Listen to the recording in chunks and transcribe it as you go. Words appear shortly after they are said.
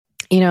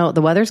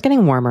The weather's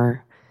getting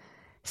warmer.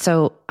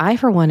 So I,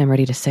 for one, am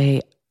ready to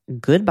say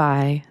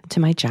goodbye to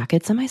my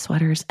jackets and my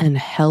sweaters and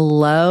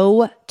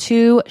hello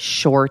to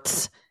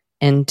shorts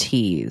and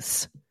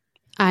tees.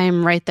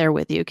 I'm right there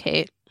with you,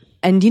 Kate.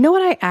 And you know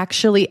what? I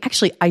actually,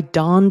 I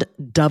donned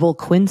double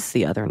quince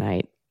the other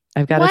night.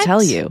 I've got to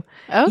tell you.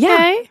 Okay.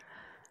 Yeah.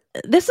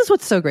 This is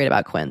what's so great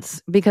about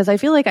quince, because I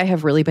feel like I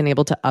have really been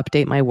able to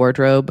update my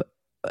wardrobe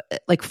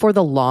like for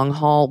the long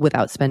haul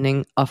without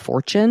spending a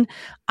fortune.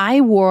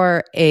 I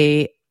wore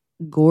a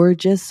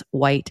gorgeous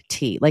white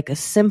tee, like a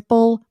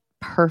simple,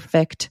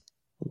 perfect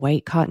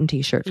white cotton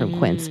t-shirt from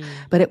Quince,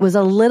 but it was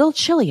a little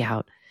chilly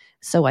out.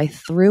 So I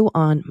threw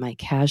on my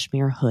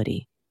cashmere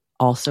hoodie,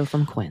 also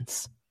from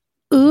Quince.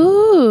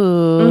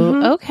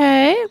 Ooh,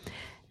 okay.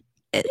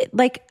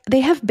 Like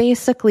they have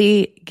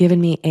basically given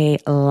me a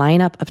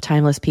lineup of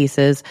timeless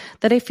pieces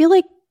that I feel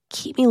like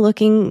keep me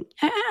looking,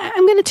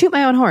 I'm going to toot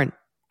my own horn,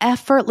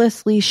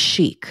 effortlessly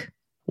chic.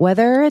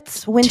 Whether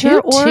it's winter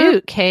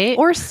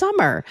or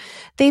summer.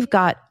 They've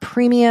got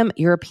premium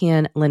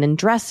European linen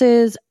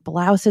dresses,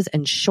 blouses,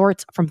 and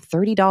shorts from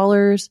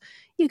 $30.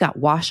 You got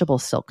washable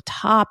silk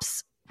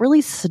tops, really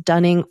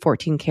stunning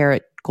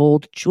 14-karat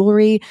gold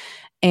jewelry,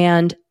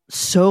 and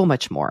so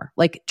much more.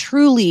 Like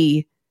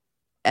truly,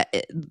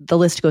 the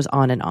list goes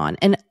on.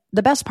 And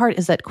the best part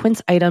is that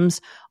Quince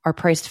items are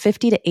priced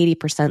 50 to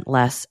 80%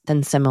 less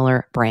than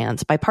similar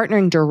brands. By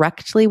partnering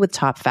directly with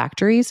top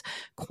factories,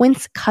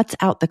 Quince cuts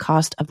out the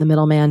cost of the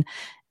middleman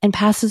and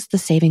passes the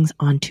savings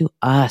on to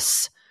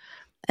us.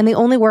 And they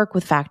only work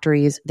with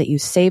factories that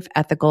use safe,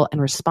 ethical,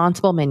 and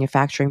responsible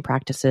manufacturing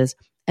practices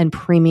and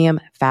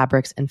premium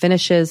fabrics and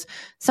finishes,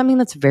 something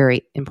that's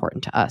very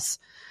important to us.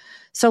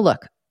 So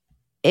look,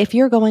 if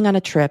you're going on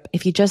a trip,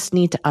 if you just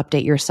need to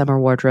update your summer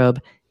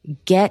wardrobe,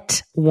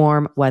 get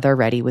warm weather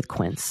ready with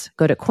Quince.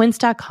 Go to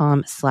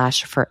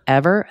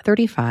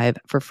quince.com/forever35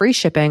 for free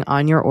shipping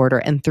on your order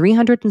and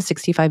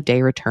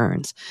 365-day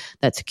returns.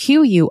 That's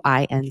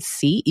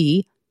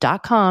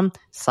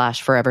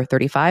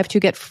QUINCE.com/forever35 to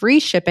get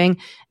free shipping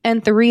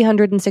and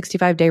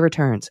 365-day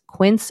returns.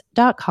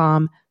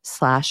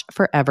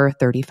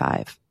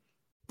 Quince.com/forever35.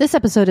 This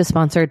episode is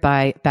sponsored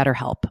by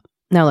BetterHelp.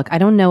 Now, look, I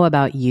don't know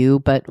about you,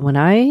 but when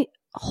I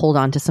hold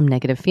on to some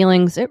negative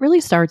feelings, it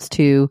really starts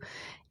to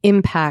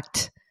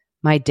impact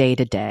my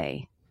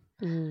day-to-day.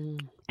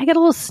 I get a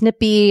little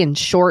snippy and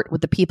short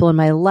with the people in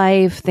my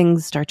life.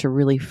 Things start to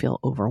really feel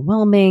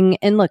overwhelming.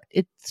 And look,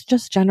 it's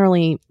just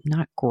generally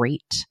not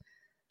great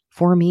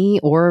for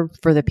me or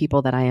for the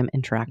people that I am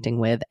interacting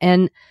with.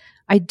 And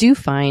I do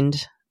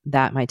find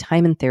that my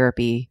time in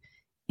therapy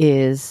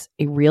is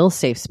a real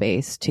safe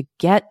space to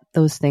get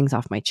those things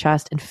off my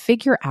chest and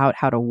figure out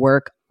how to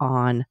work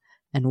on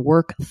and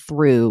work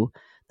through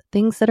the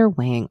things that are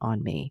weighing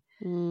on me.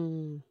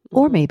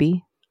 Or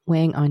maybe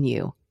weighing on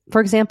you.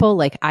 For example,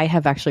 like I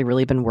have actually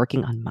really been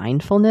working on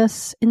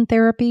mindfulness in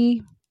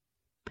therapy.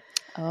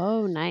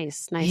 Oh,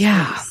 nice.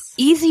 Yeah. Nice.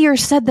 Easier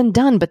said than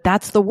done, but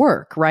that's the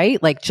work,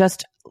 right? Like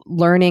just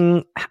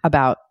learning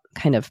about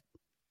kind of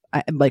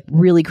like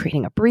really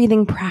creating a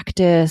breathing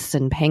practice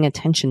and paying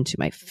attention to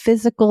my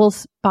physical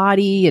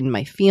body and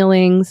my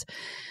feelings.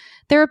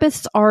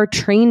 Therapists are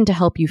trained to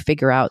help you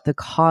figure out the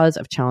cause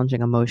of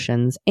challenging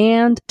emotions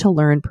and to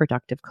learn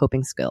productive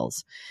coping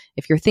skills.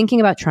 If you're thinking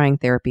about trying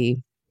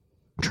therapy,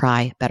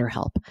 try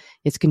BetterHelp.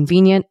 It's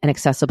convenient and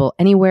accessible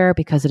anywhere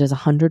because it is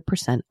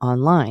 100%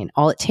 online.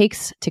 All it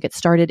takes to get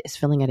started is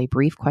filling out a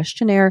brief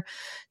questionnaire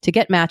to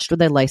get matched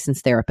with a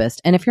licensed therapist.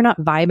 And if you're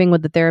not vibing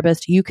with the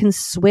therapist, you can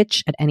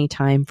switch at any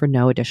time for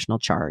no additional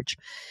charge.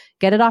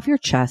 Get it off your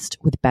chest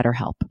with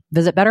BetterHelp.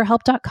 Visit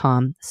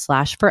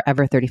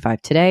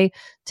BetterHelp.com/forever35 today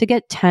to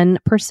get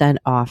 10%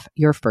 off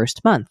your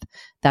first month.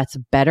 That's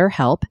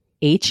BetterHelp,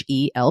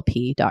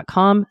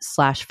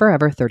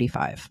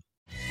 HELP.com/forever35.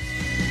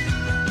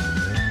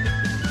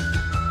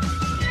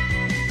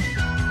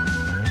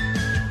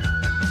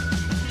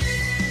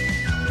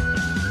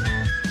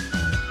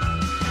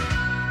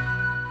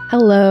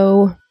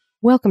 Hello.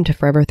 Welcome to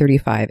Forever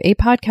 35, a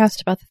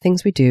podcast about the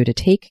things we do to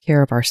take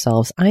care of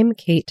ourselves. I'm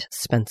Kate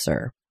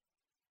Spencer.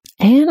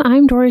 And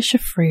I'm Dory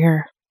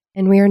Shafrir.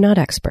 And we are not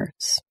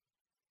experts.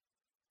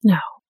 No,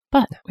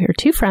 but we are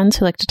two friends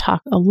who like to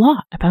talk a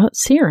lot about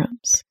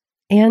serums.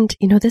 And,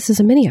 this is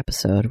a mini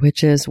episode,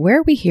 which is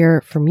where we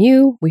hear from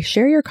you, we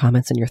share your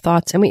comments and your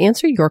thoughts, and we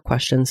answer your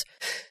questions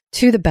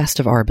to the best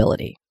of our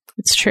ability.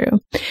 It's true.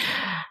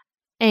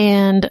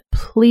 And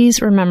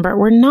please remember,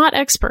 we're not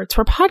experts,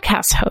 we're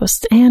podcast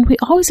hosts, and we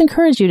always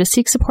encourage you to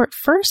seek support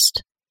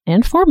first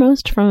and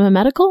foremost from a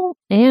medical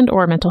and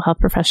or mental health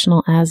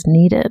professional as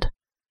needed.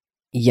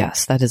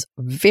 Yes, that is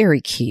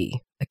very key,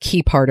 a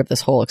key part of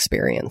this whole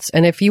experience.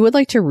 And if you would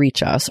like to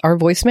reach us, our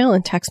voicemail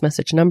and text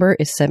message number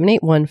is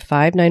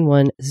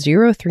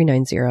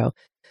 781-591-0390,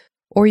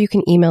 or you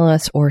can email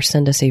us or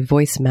send us a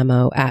voice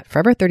memo at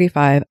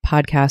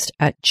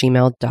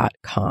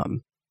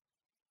forever35podcast@gmail.com.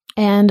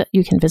 And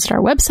you can visit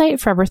our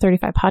website,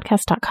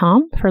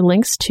 forever35podcast.com, for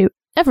links to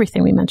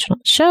everything we mentioned on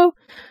the show,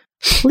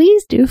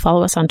 Please do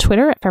follow us on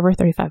Twitter at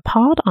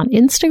Forever35Pod, on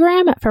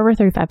Instagram at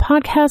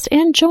Forever35Podcast,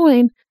 and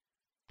join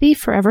the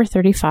Forever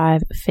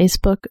 35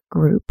 Facebook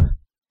group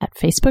at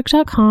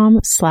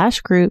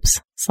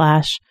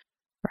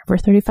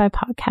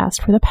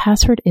facebook.com/groups/Forever35Podcast, where the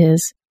password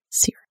is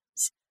series.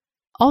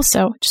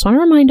 Also, just want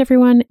to remind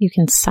everyone, you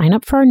can sign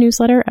up for our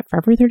newsletter at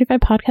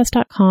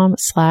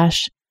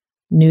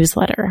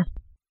forever35podcast.com/newsletter.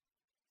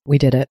 We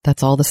did it.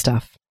 That's all the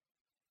stuff.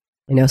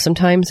 I know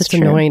sometimes it's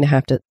annoying to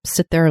have to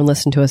sit there and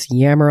listen to us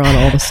yammer on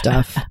all the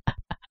stuff.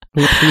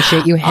 We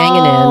appreciate you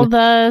hanging all in.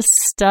 the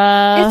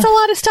stuff. It's a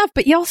lot of stuff,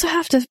 but you also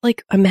have to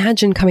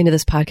imagine coming to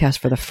this podcast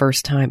for the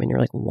first time and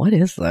you're like, what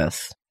is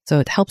this? So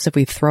it helps if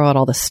we throw out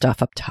all the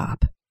stuff up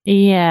top.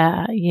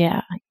 Yeah.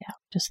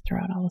 Just throw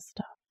out all the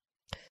stuff.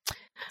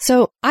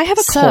 So I have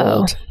a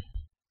cold.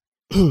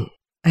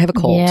 I have a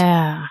cold.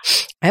 Yeah.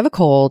 I have a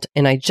cold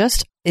and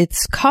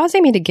it's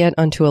causing me to get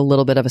onto a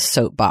little bit of a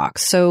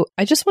soapbox. So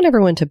I just want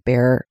everyone to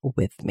bear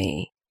with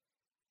me.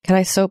 Can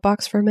I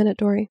soapbox for a minute,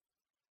 Dory?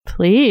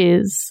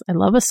 Please. I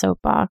love a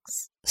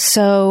soapbox.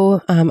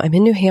 So I'm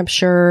in New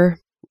Hampshire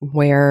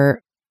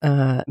where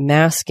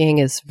masking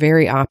is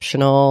very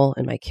optional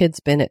and my kid's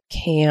been at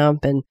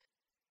camp and,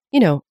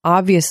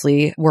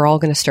 obviously we're all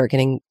going to start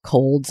getting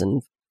colds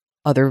and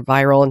other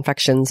viral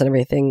infections and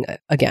everything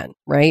again,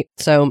 right?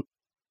 So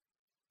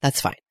that's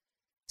fine.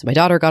 So my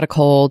daughter got a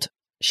cold.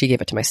 She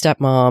gave it to my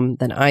stepmom.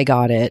 Then I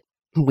got it.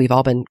 We've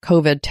all been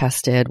COVID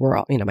tested. We're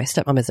all, my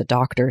stepmom is a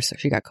doctor, so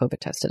she got COVID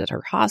tested at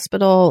her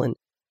hospital. And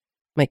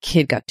my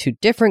kid got 2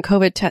 different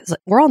COVID tests.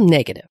 We're all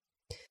negative.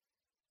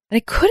 And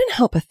I couldn't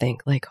help but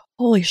think,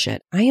 holy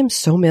shit, I am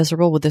so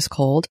miserable with this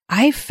cold.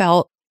 I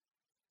felt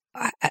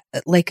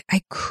like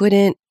I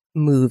couldn't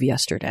move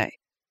yesterday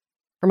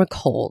from a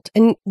cold.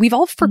 And we've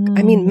all,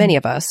 many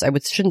of us,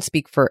 shouldn't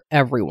speak for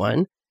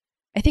everyone.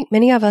 I think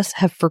many of us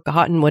have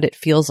forgotten what it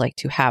feels like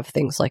to have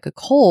things like a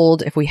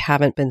cold if we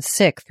haven't been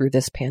sick through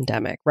this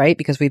pandemic, right?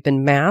 Because we've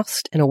been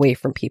masked and away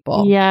from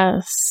people.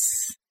 Yes.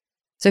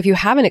 So if you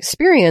haven't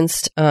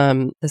experienced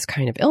this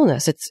kind of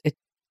illness, it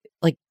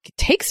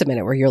takes a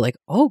minute where you're like,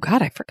 oh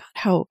God, I forgot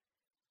how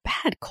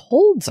bad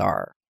colds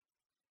are.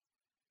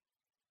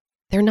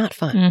 They're not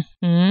fun.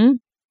 Mm-hmm.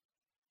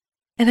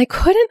 And I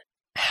couldn't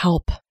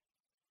help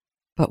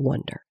but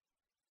wonder.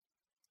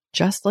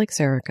 Just like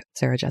Sarah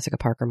Jessica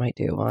Parker might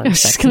do on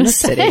Sex and the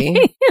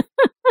City.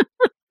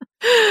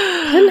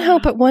 Couldn't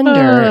help but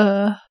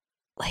wonder,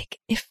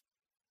 if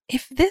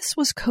this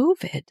was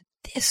COVID,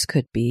 this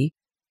could be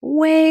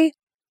way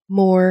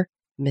more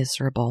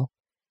miserable.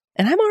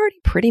 And I'm already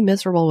pretty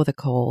miserable with a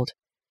cold.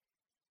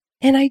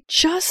 And I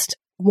just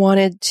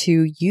wanted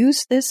to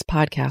use this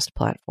podcast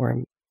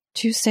platform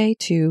to say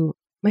to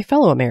my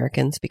fellow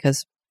Americans,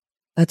 because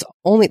that's the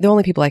only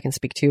people I can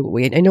speak to.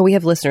 I know we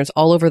have listeners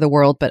all over the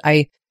world, but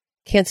I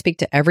can't speak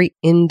to every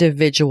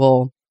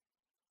individual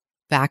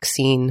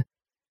vaccine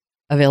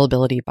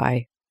availability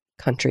by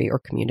country or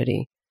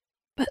community.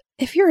 But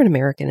if you're an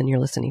American and you're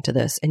listening to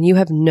this and you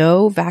have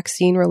no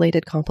vaccine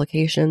related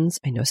complications,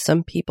 I know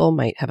some people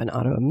might have an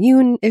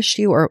autoimmune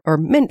issue or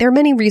there are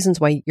many reasons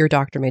why your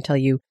doctor may tell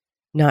you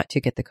not to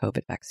get the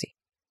COVID vaccine.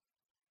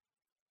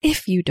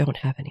 If you don't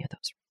have any of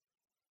those,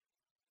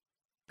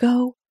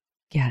 go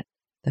get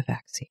the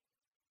vaccine.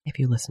 If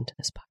you listen to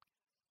this podcast,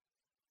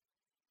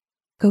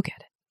 go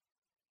get it.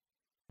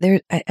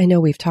 I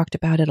know we've talked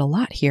about it a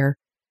lot here,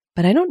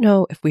 but I don't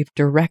know if we've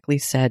directly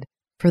said,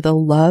 for the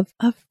love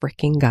of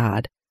freaking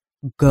God,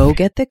 go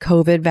get the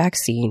COVID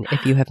vaccine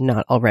if you have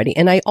not already.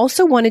 And I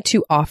also wanted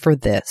to offer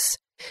this.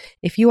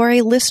 If you are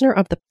a listener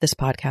of this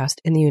podcast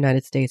in the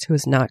United States who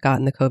has not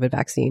gotten the COVID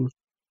vaccine,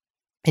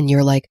 and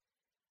you're like,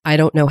 I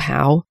don't know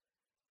how,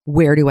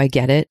 where do I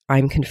get it?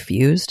 I'm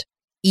confused.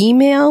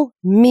 Email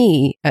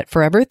me at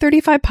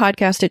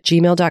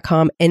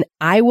forever35podcast@gmail.com and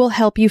I will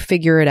help you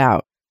figure it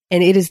out.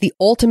 And it is the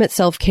ultimate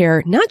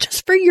self-care, not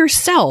just for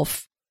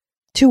yourself,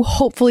 to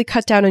hopefully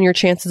cut down on your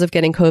chances of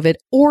getting COVID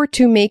or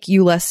to make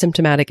you less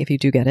symptomatic if you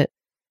do get it,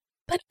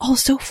 but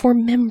also for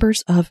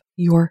members of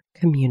your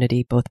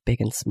community, both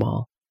big and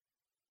small.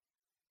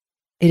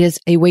 It is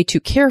a way to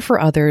care for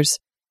others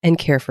and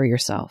care for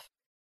yourself.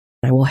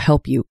 I will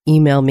help you.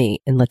 Email me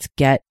and let's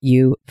get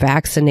you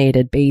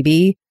vaccinated,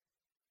 baby.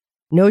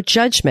 No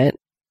judgment.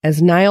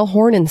 As Niall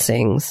Hornan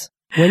sings,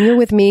 when you're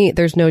with me,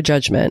 there's no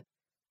judgment.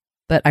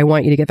 But I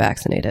want you to get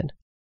vaccinated.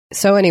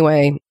 So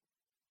anyway,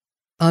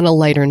 on a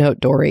lighter note,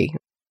 Dory,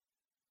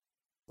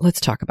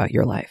 let's talk about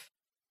your life.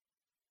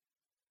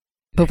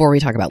 Before we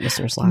talk about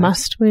listeners' lives.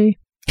 Must we?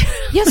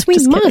 Yes, we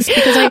must,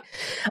 because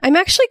I'm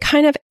actually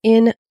kind of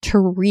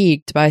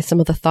intrigued by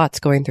some of the thoughts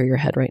going through your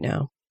head right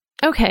now.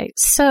 Okay,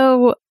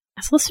 so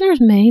as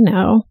listeners may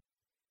know,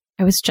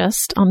 I was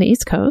just on the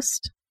East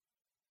Coast.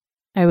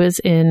 I was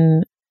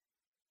in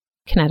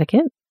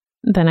Connecticut.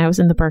 Then I was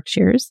in the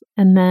Berkshires,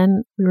 and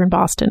then we were in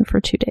Boston for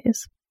 2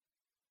 days,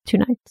 2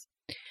 nights.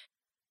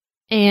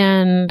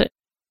 And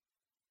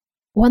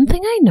one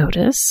thing I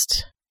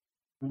noticed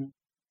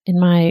in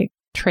my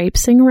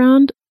traipsing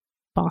around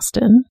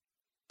Boston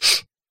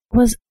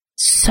was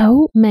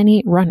so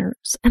many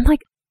runners. And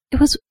it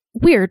was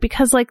weird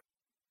because like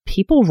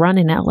people run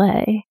in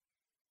LA.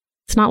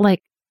 It's not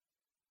like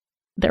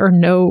there are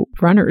no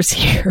runners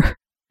here.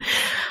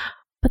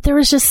 But there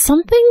was just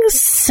something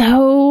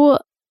so,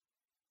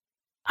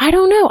 I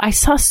don't know. I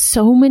saw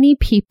so many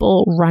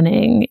people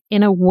running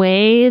in a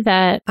way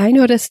that I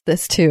noticed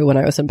this too when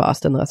I was in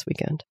Boston last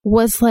weekend.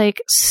 Was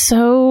like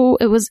so,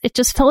 it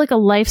just felt like a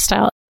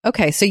lifestyle.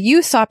 Okay, so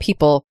you saw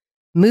people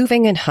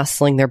moving and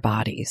hustling their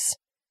bodies.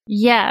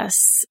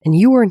 Yes. And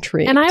you were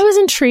intrigued. And I was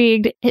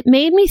intrigued. It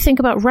made me think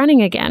about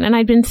running again. And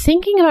I'd been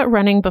thinking about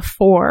running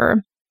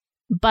before,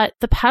 but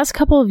the past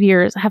couple of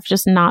years have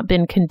just not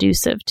been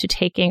conducive to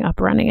taking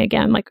up running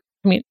again. Like,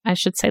 I mean, I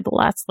should say the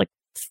last like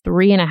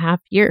 3.5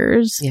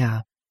 years.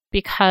 Yeah.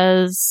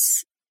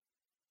 Because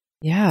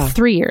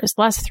 3 years,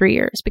 the last 3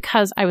 years,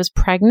 because I was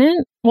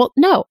pregnant. Well,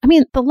 no, I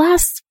mean, the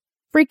last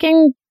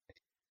freaking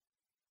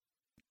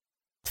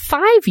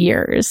 5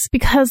 years,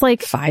 because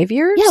like 5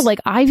 years? Yeah, like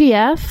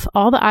IVF,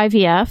 all the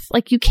IVF,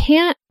 like you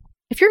can't,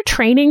 if you're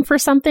training for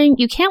something,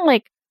 you can't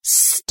like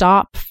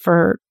stop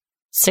for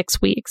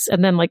 6 weeks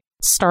and then like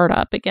start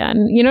up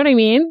again. You know what I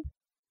mean?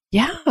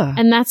 Yeah.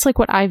 And that's like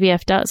what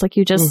IVF does. Like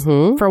you just,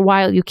 for a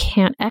while, you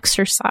can't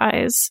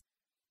exercise.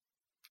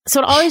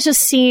 So it always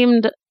just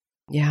seemed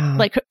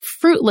like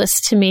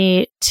fruitless to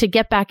me to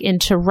get back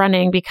into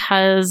running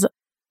because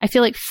I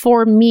feel like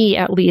for me,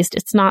 at least,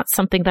 it's not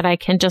something that I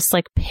can just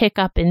like pick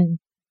up and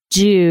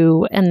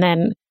do and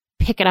then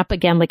pick it up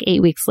again like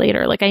 8 weeks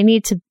later. Like I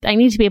need to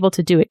be able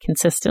to do it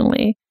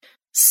consistently.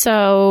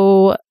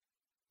 So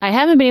I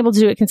haven't been able to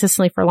do it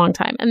consistently for a long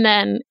time. And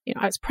then, you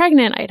know, I was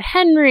pregnant, I had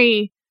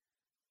Henry,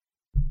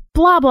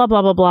 blah, blah,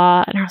 blah, blah,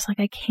 blah. And I was like,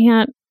 I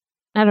can't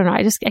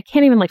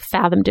even like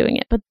fathom doing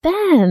it. But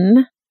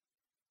then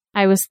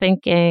I was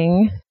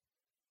thinking,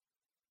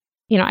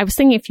 you know,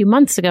 a few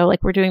months ago,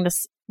 like we're doing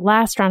this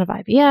last round of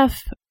IVF,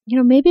 you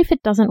know, maybe if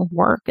it doesn't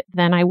work,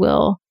 then I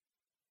will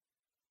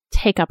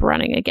take up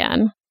running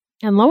again.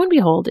 And lo and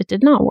behold, it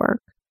did not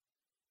work.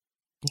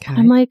 Okay.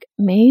 I'm like,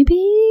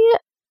 maybe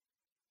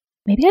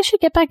I should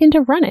get back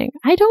into running.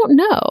 I don't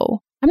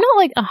know. I'm not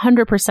like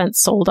 100%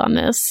 sold on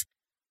this,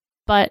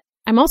 but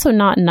I'm also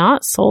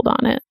not sold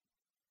on it.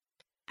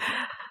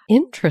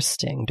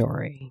 Interesting,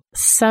 Dory.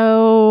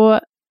 So,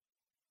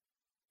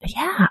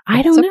 yeah,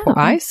 I don't know.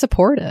 I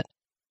support it.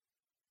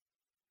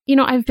 You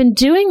know, I've been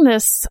doing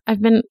this.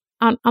 I've been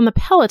on the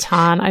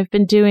Peloton. I've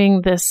been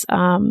doing this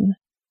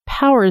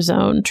Power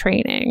Zone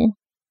training.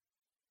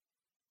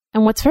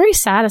 And what's very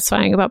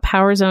satisfying about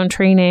Power Zone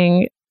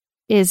training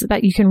is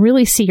that you can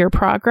really see your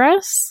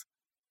progress.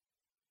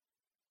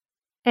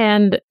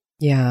 And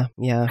yeah,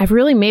 I've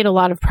really made a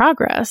lot of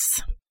progress.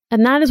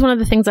 And that is one of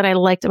the things that I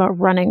liked about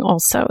running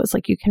also, is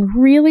like you can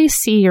really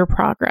see your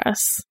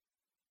progress.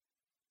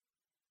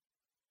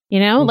 You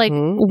know, like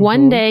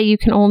one day you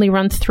can only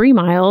run 3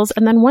 miles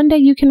and then one day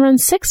you can run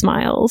 6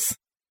 miles.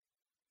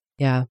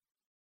 Yeah.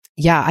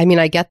 Yeah. I mean,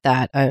 I get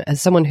that. As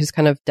someone who's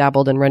kind of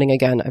dabbled in running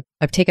again,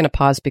 I've taken a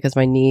pause because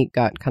my knee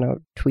got kind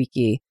of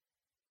tweaky.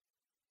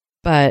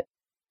 But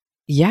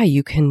yeah,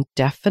 you can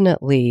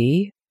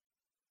definitely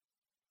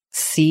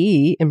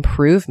see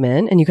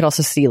improvement, and you can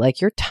also see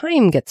like your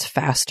time gets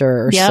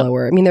faster or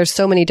slower. I mean, there's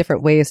so many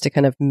different ways to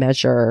kind of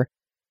measure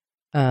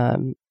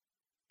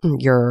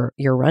your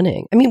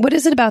running. I mean, what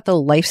is it about the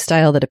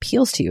lifestyle that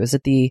appeals to you? Is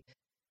it the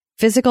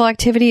physical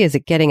activity? Is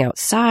it getting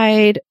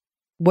outside?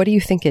 What do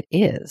you think it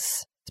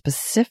is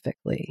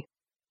specifically?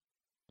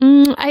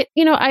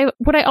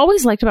 What I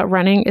always liked about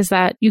running is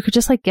that you could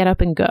just like get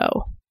up and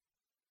go.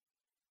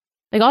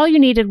 Like all you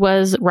needed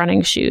was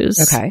running shoes.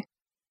 Okay.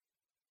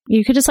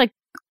 You could just like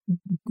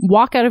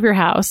walk out of your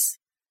house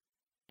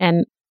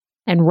and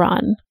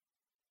run.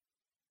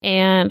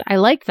 And I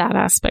liked that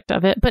aspect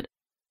of it. But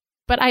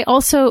I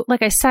also,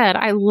 like I said,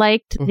 I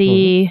liked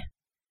the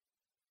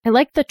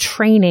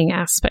training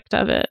aspect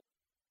of it.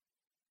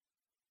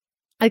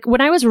 Like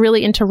when I was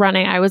really into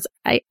running, I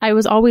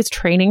was always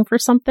training for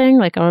something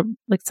like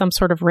some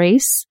sort of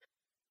race.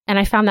 And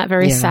I found that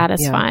very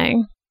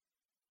satisfying.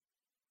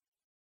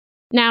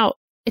 Yeah. Now,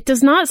 it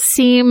does not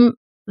seem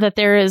that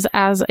there is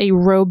as a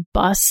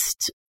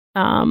robust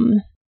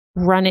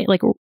running,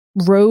 like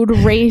road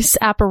race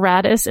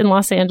apparatus in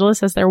Los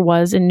Angeles as there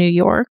was in New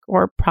York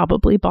or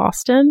probably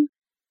Boston.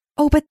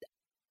 Oh, but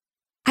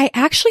I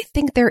actually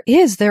think there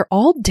is. They're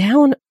all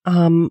down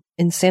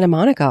in Santa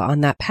Monica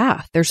on that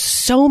path. There's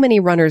so many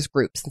runners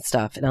groups and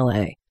stuff in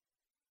LA.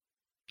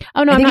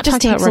 Oh no, I'm not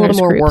talking about runners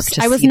groups.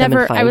 I was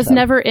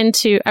never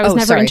into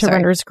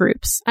runners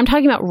groups. I'm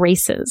talking about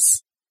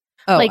races.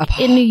 Oh, like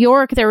in New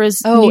York, there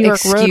was New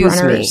York Road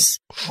Runners.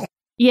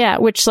 Yeah,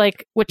 which sponsors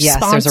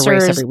there's a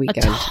race every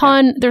weekend. A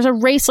ton. Yeah. There's a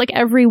race like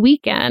every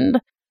weekend.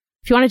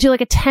 If you want to do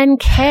like a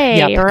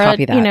 10K or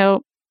a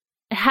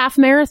half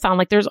marathon,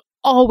 like there's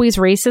always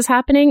races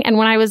happening. And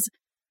when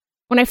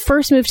I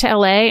first moved to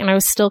LA and I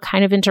was still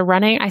kind of into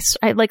running,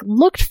 I like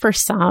looked for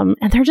some,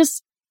 and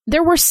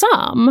there were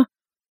some,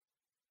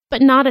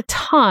 but not a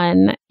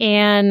ton,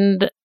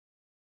 and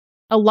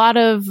a lot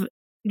of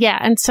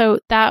and so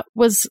that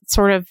was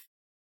sort of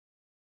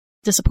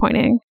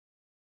disappointing.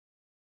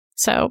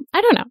 So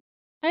I don't know.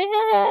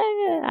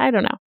 I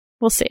don't know.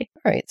 We'll see.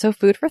 All right. So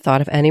food for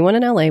thought. If anyone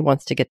in LA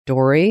wants to get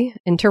Dory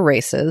into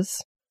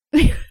races.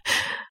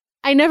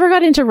 I never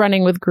got into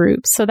running with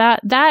groups. So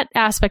that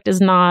aspect is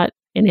not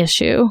an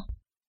issue.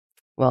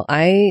 Well,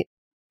 I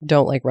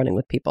don't like running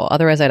with people.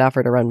 Otherwise, I'd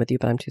offer to run with you,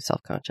 but I'm too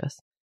self-conscious.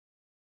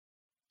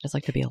 Just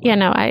like to be alone. Yeah,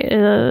 no,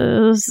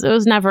 it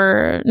was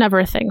never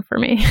a thing for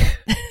me.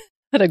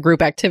 Not a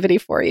group activity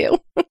for you.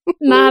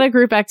 Not a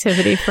group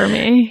activity for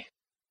me.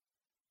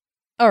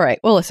 All right.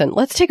 Well, listen,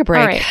 let's take a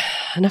break. All right.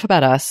 Enough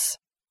about us.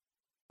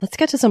 Let's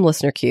get to some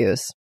listener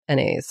Q's and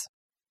A's.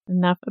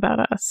 Enough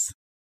about us.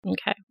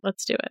 Okay,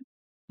 let's do it.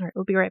 All right,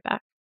 we'll be right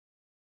back.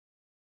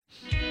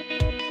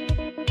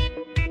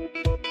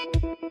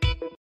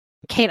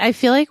 Kate, I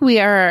feel like we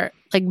are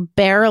like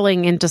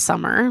barreling into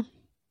summer.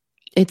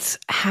 It's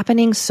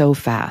happening so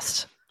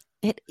fast.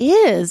 It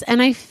is.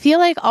 And I feel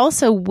like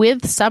also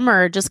with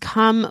summer just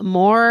come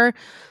more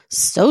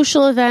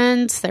social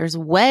events. There's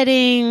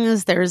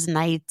weddings, there's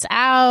nights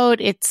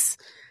out, it's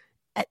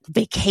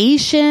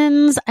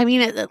vacations. I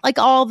mean, like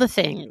all the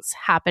things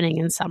happening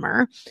in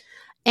summer.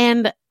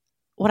 And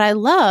what I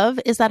love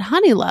is that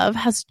Honeylove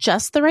has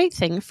just the right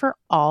thing for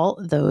all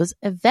those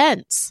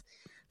events.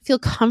 Feel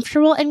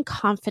comfortable and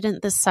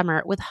confident this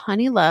summer with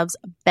Honeylove's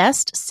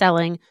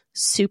best-selling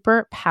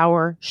Super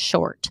Power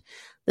Short.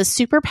 The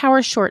Super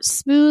Power Short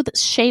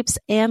smooths, shapes,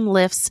 and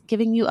lifts,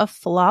 giving you a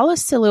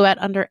flawless silhouette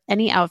under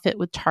any outfit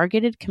with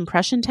targeted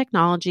compression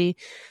technology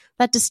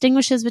that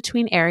distinguishes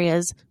between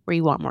areas where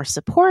you want more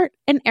support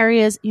and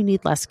areas you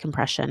need less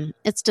compression.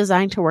 It's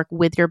designed to work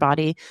with your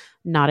body,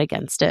 not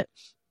against it.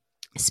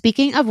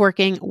 Speaking of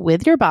working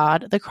with your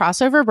bod, the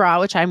crossover bra,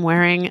 which I'm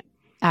wearing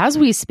as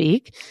we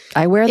speak.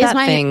 I wear that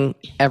thing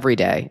every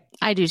day.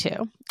 I do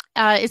too.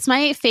 It's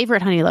my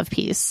favorite Honeylove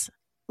piece.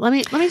 Let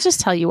me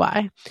just tell you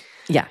why.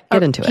 Yeah,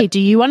 get into it. Okay, do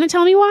you want to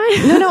tell me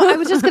why? No, I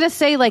was just going to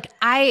say, like,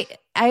 I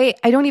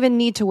don't even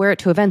need to wear it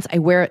to events. I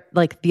wear it,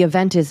 like, the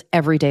event is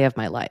every day of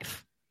my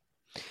life.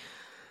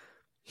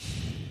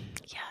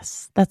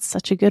 Yes, that's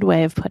such a good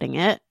way of putting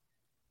it.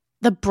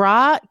 The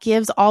bra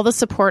gives all the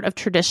support of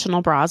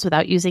traditional bras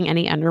without using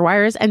any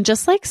underwires. And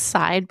just like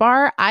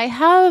sidebar, I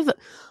have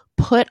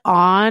put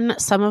on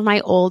some of my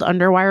old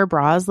underwire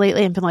bras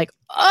lately and been like,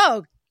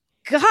 oh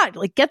God,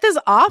 like get this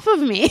off of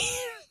me.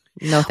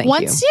 No, thank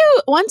once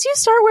you. Once you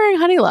start wearing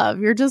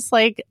Honeylove, you're just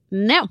like,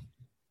 no,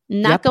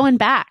 not going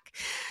back.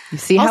 You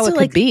see how also, it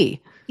could be.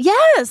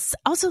 Yes.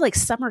 Also, like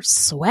summer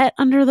sweat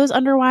under those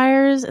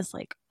underwires is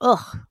like,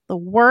 ugh, the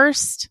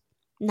worst.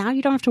 Now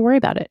you don't have to worry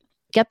about it.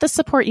 Get the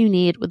support you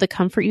need with the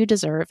comfort you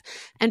deserve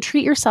and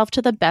treat yourself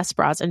to the best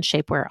bras and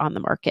shapewear on the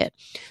market.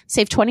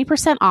 Save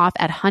 20% off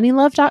at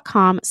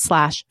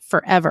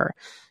honeylove.com/forever.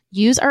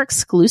 Use our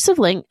exclusive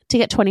link to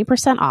get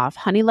 20% off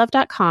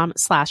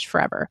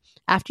honeylove.com/forever.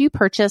 After you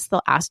purchase,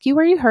 they'll ask you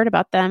where you heard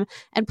about them,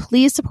 and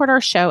please support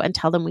our show and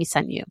tell them we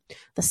sent you.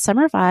 The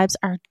summer vibes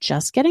are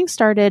just getting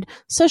started,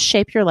 so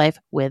shape your life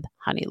with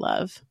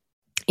Honeylove.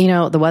 You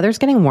know, the weather's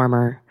getting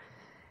warmer,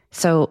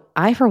 so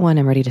I, for one,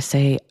 am ready to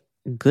say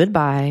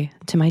goodbye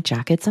to my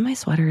jackets and my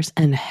sweaters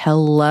and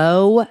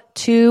hello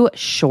to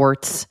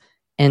shorts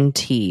and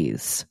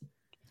tees.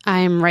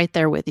 I'm right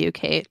there with you,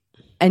 Kate.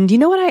 And you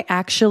know what? I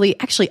actually,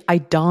 I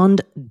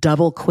donned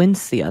double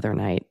quince the other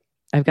night.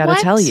 I've got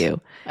to tell you.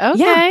 Okay.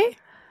 Yeah.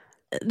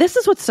 This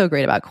is what's so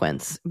great about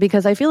quince,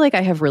 because I feel like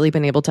I have really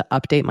been able to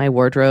update my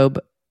wardrobe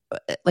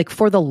like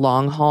for the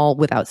long haul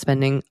without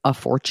spending a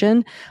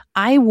fortune.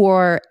 I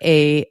wore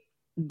a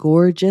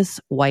gorgeous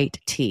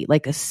white tee,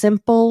 like a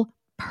simple,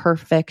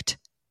 perfect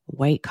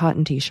white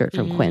cotton t-shirt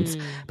from Quince,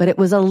 but it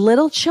was a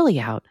little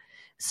chilly out.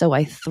 So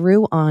I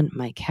threw on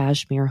my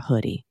cashmere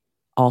hoodie,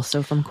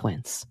 also from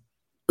Quince.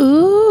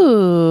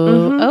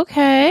 Ooh,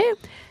 okay.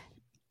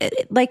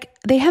 Like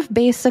they have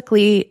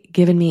basically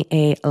given me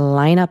a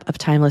lineup of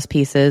timeless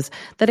pieces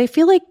that I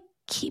feel like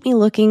keep me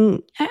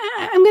looking,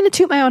 I'm going to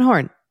toot my own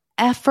horn,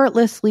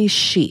 effortlessly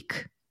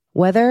chic.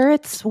 Whether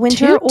it's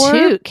winter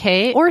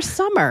or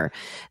summer.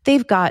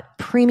 They've got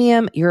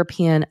premium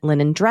European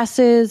linen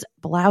dresses,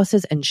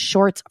 blouses, and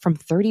shorts from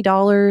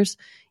 $30.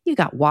 You've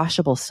got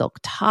washable silk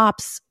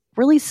tops,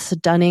 really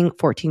stunning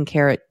 14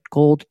 karat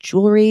gold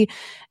jewelry,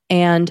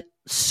 and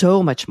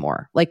so much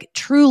more. Like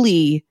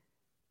truly,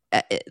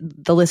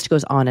 the list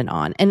goes on and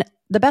on. And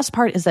the best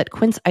part is that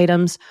Quince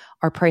items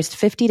are priced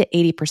 50 to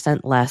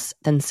 80% less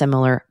than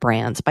similar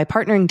brands. By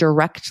partnering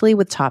directly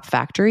with top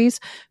factories,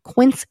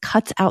 Quince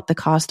cuts out the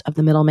cost of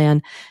the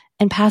middleman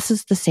and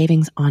passes the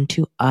savings on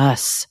to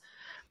us.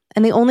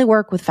 And they only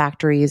work with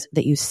factories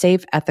that use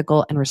safe,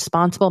 ethical, and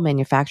responsible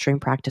manufacturing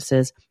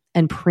practices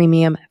and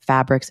premium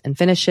fabrics and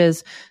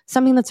finishes,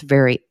 something that's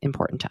very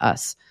important to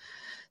us.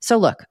 So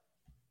look,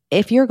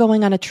 if you're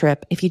going on a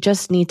trip, if you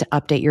just need to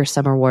update your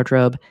summer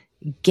wardrobe,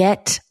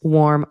 get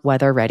warm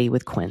weather ready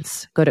with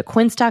Quince. Go to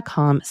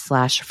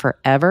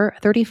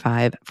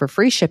quince.com/forever35 for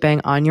free shipping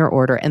on your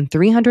order and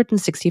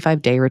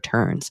 365-day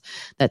returns.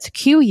 That's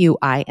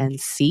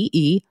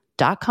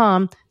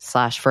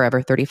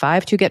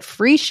quince.com/forever35 to get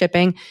free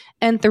shipping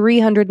and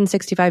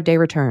 365-day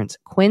returns.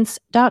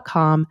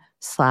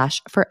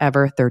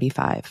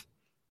 Quince.com/forever35.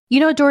 You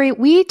know, Dory,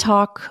 we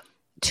talk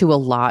to a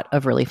lot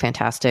of really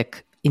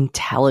fantastic,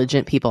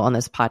 intelligent people on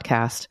this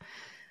podcast.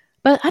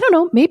 But I don't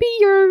know, maybe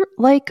you're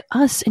like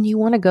us and you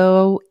want to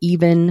go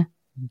even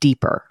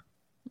deeper.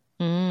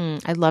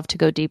 I'd love to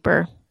go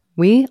deeper.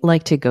 We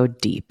like to go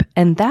deep.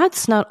 And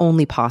that's not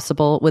only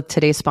possible with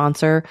today's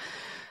sponsor,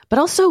 but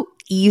also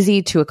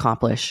easy to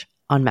accomplish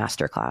on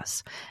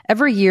Masterclass.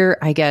 Every year,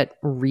 I get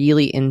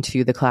really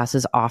into the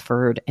classes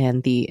offered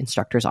and the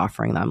instructors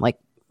offering them. Like,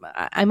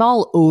 I'm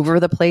all over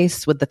the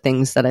place with the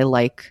things that I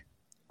like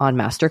on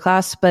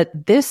Masterclass, but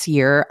this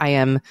year I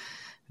am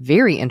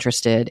very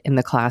interested in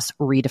the class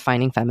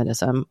Redefining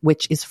Feminism,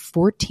 which is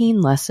 14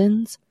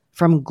 lessons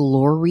from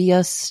Gloria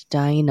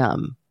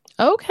Steinem.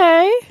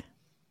 Okay.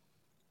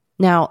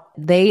 Now,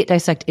 they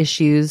dissect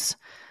issues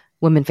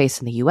women face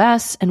in the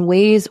U.S. and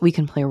ways we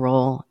can play a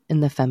role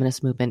in the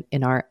feminist movement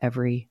in our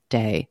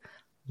everyday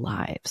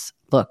lives.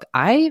 Look,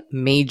 I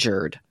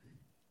majored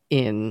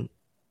in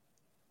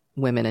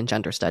women and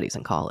gender studies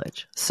in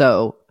college,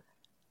 so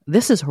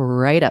this is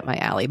right up my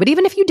alley. But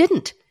even if you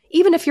didn't,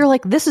 even if you're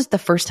like, this is the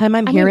first time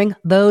I'm hearing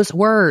those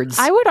words.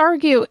 I would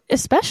argue,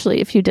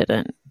 especially if you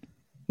didn't.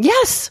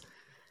 Yes.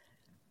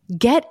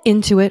 Get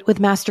into it with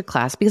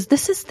Masterclass, because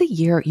this is the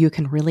year you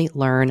can really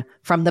learn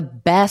from the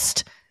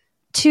best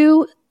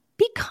to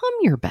become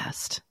your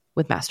best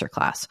with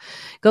Masterclass.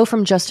 Go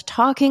from just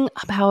talking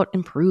about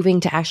improving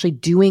to actually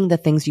doing the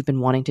things you've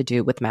been wanting to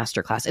do with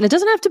Masterclass. And it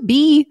doesn't have to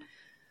be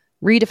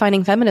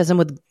redefining feminism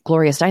with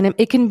Gloria Steinem.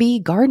 It can be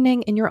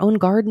gardening in your own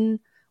garden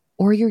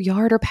or your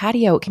yard or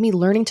patio. It can be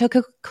learning to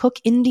cook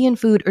Indian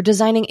food or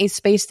designing a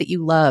space that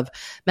you love.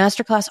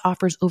 Masterclass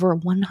offers over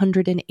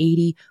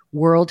 180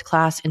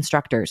 world-class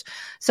instructors.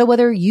 So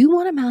whether you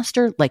want to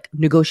master like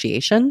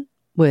negotiation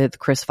with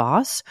Chris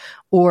Voss,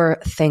 or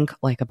think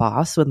like a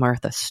boss with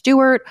Martha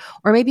Stewart,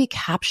 or maybe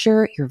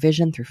capture your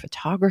vision through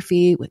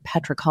photography with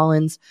Petra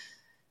Collins,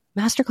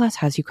 Masterclass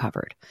has you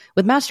covered.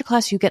 With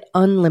Masterclass, you get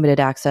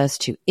unlimited access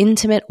to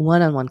intimate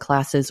one-on-one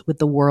classes with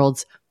the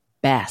world's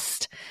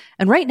best.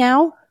 And right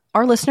now,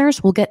 our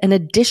listeners will get an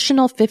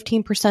additional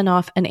 15%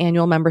 off an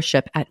annual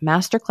membership at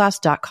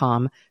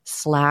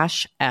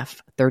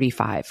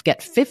masterclass.com/F35.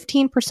 Get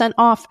 15%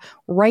 off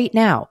right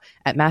now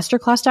at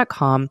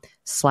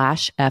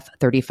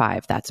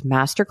masterclass.com/F35. That's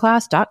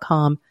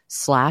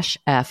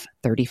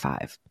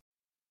masterclass.com/F35.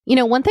 You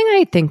know, one thing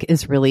I think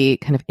is really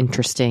kind of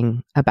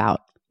interesting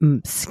about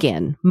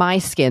skin, my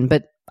skin,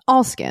 but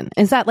all skin,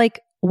 is that like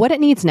what it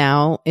needs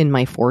now in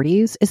my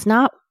 40s is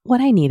not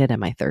what I needed in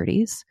my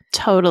 30s.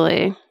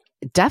 Totally.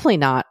 Definitely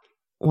not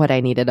what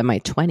I needed in my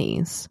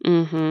 20s.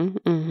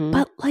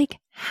 But like,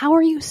 how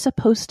are you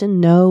supposed to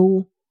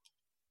know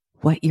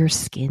what your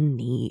skin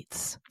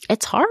needs?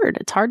 It's hard.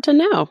 It's hard to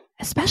know.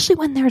 Especially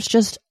when there's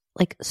just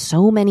like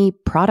so many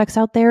products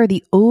out there.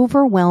 The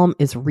overwhelm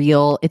is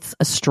real. It's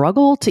a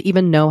struggle to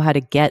even know how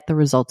to get the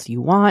results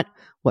you want,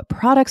 what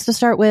products to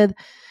start with.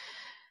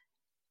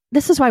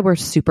 This is why we're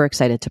super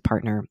excited to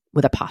partner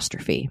with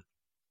Apostrophe.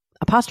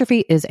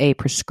 Apostrophe is a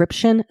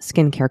prescription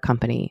skincare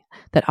company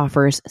that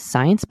offers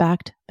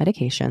science-backed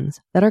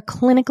medications that are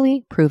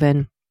clinically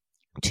proven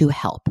to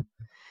help.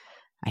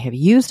 I have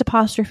used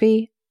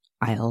Apostrophe.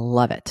 I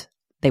love it.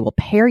 They will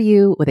pair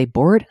you with a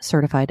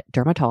board-certified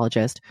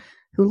dermatologist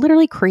who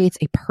literally creates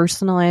a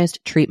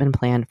personalized treatment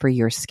plan for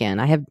your skin.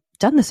 I have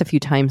done this a few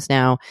times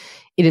now.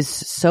 It is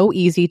so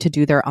easy to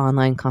do their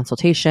online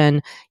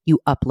consultation. You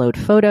upload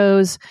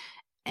photos.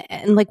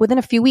 And like within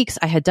a few weeks,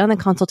 I had done the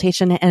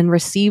consultation and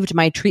received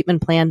my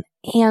treatment plan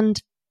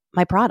and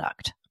my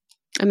product.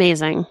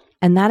 Amazing.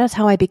 And that is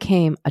how I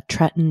became a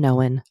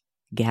tretinoin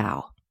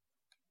gal.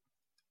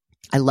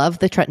 I love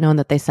the tretinoin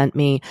that they sent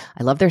me.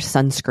 I love their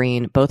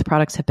sunscreen. Both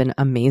products have been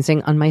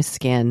amazing on my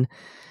skin.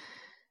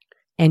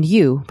 And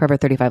you, Forever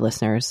 35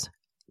 listeners,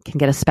 can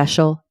get a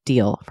special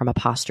deal from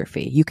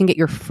Apostrophe. You can get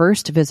your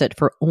first visit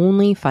for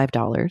only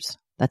 $5.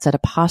 That's at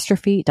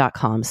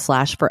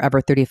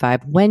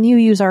apostrophe.com/forever35 when you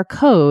use our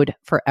code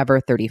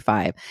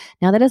forever35.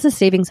 Now that is a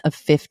savings of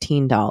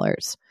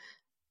 $15.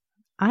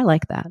 I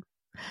like that.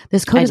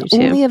 This code is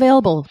only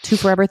available to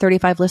Forever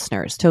 35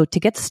 listeners. So to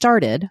get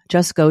started,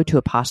 just go to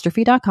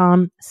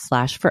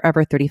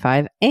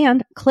apostrophe.com/forever35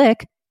 and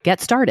click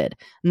Get Started.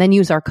 And then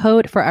use our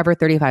code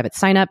forever35 at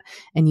sign up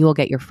and you will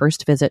get your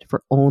first visit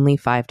for only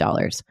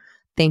 $5.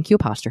 Thank you,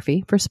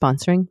 Apostrophe, for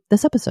sponsoring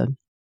this episode.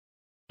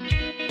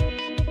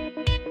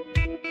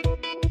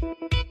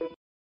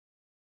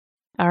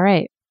 All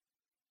right.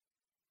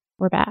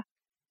 We're back.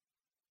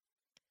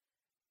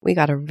 We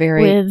got a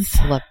very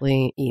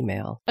lovely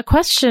email. A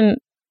question.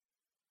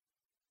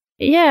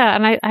 Yeah.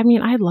 And I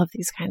mean, I love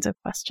these kinds of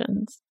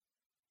questions.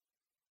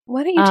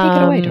 Why don't you take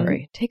it away,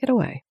 Dory? Take it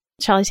away.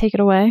 Shall I take it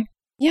away?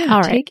 Yeah,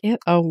 all take it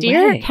away.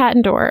 Dear Cat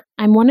and Door,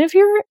 I'm one of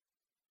your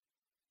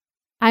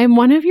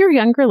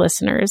younger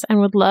listeners and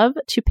would love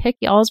to pick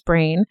y'all's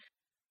brain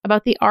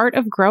about the art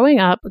of growing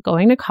up,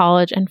 going to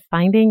college, and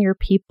finding your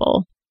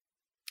people.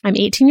 I'm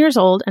 18 years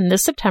old, and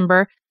this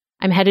September,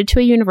 I'm headed to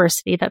a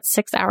university that's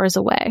 6 hours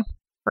away.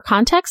 For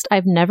context,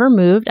 I've never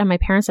moved, and my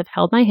parents have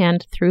held my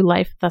hand through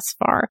life thus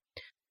far.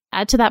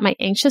 Add to that my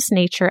anxious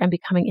nature, and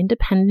becoming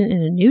independent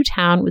in a new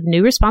town with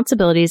new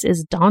responsibilities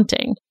is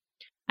daunting.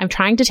 I'm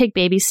trying to take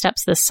baby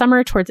steps this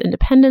summer towards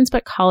independence,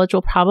 but college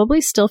will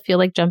probably still feel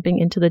like jumping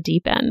into the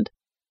deep end.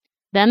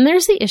 Then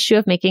there's the issue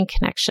of making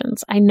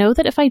connections. I know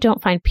that if I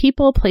don't find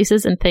people,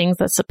 places, and things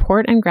that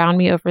support and ground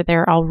me over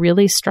there, I'll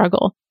really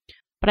struggle.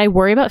 But I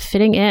worry about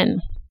fitting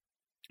in.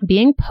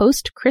 Being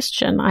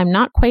post-Christian, I'm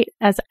not quite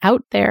as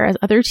out there as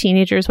other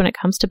teenagers when it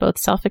comes to both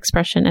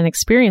self-expression and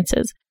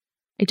experiences.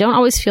 I don't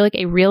always feel like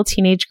a real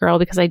teenage girl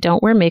because I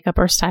don't wear makeup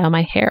or style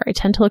my hair. I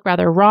tend to look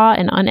rather raw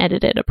and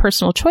unedited, a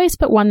personal choice,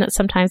 but one that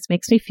sometimes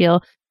makes me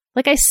feel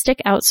like I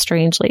stick out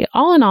strangely.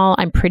 All in all,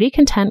 I'm pretty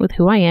content with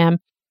who I am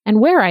and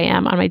where I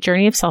am on my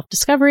journey of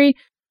self-discovery,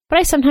 but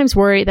I sometimes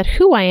worry that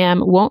who I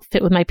am won't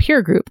fit with my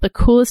peer group, the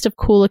coolest of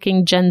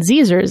cool-looking Gen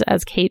Zers,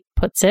 as Kate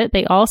puts it.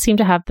 They all seem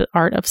to have the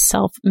art of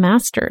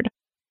self-mastered.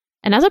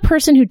 And as a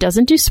person who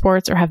doesn't do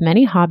sports or have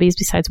many hobbies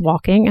besides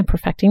walking and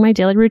perfecting my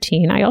daily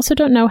routine, I also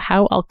don't know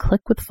how I'll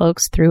click with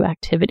folks through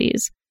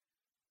activities.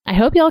 I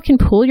hope y'all can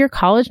pool your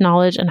college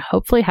knowledge and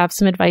hopefully have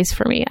some advice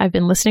for me. I've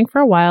been listening for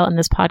a while, and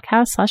this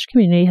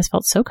podcast/community has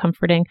felt so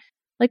comforting,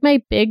 like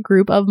my big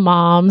group of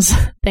moms.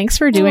 Thanks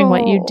for doing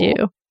what you do.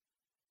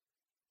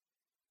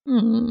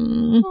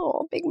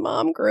 Oh, big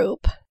mom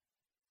group.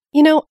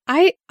 You know,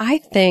 I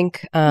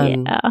think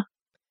I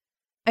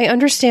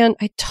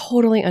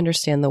totally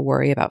understand the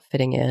worry about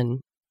fitting in,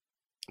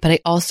 but I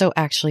also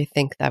actually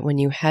think that when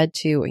you head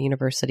to a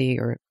university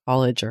or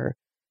college,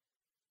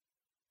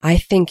 I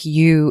think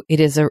it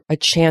is a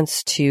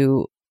chance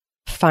to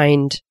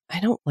find, I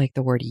don't like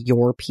the word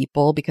your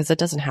people because it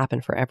doesn't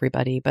happen for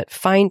everybody, but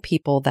find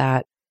people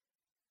that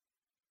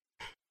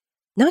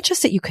not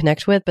just that you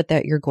connect with, but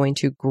that you're going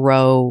to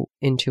grow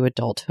into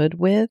adulthood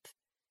with.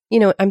 You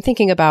know, I'm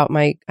thinking about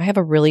I have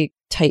a really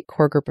tight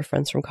core group of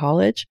friends from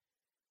college.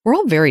 We're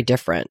all very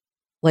different.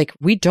 Like,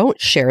 we don't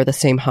share the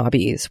same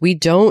hobbies. We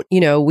don't,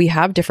 we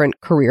have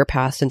different career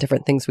paths and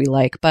different things we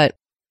like. But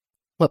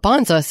what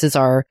bonds us is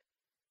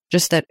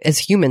just that as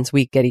humans,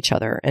 we get each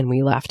other and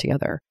we laugh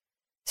together.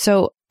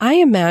 So I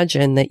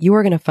imagine that you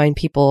are going to find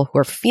people who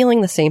are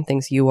feeling the same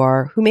things you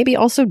are, who maybe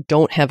also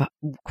don't have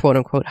quote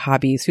unquote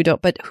hobbies,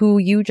 but who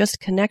you just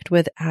connect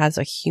with as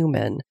a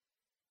human.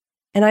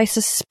 And I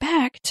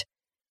suspect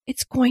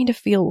it's going to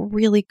feel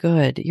really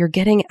good. You're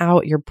getting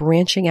out, you're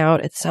branching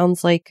out. It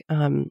sounds like,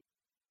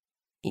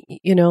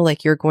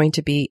 like you're going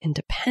to be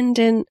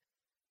independent,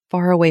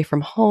 far away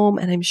from home.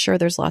 And I'm sure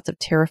there's lots of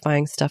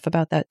terrifying stuff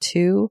about that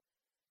too.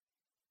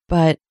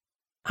 But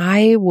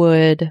I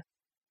would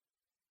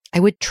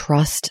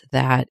trust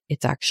that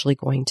it's actually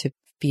going to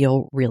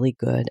feel really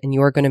good. And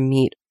you are going to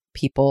meet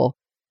people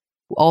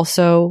who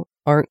also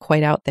aren't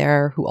quite out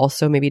there, who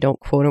also maybe don't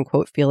quote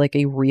unquote feel like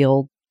a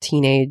real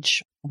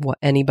teenage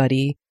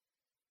anybody.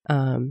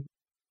 And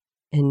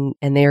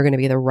they are going to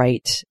be the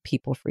right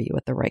people for you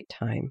at the right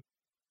time.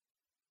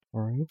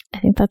 All right. I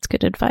think that's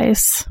good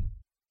advice.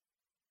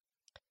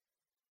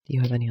 Do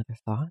you have any other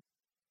thoughts?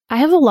 I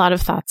have a lot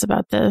of thoughts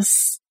about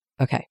this.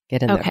 Okay,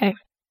 get in there. Okay.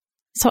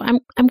 So I'm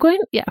going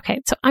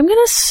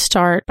to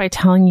start by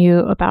telling you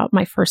about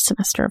my first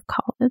semester of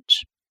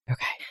college.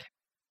 Okay.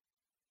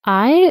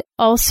 I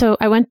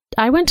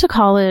went to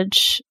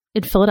college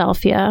in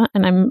Philadelphia,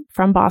 and I'm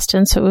from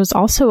Boston, so it was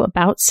also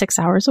about 6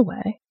 hours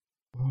away.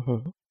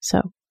 Mm-hmm.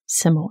 So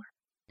similar.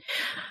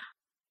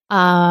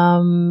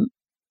 And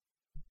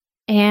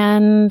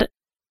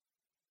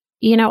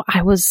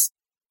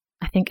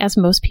I think as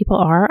most people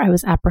are, I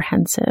was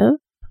apprehensive,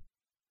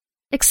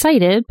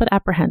 excited, but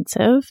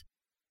apprehensive.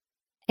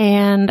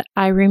 And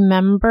I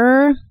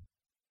remember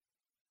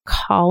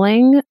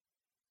calling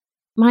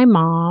my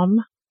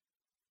mom.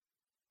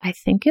 I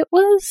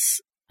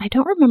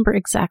don't remember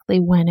exactly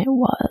when it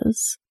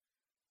was,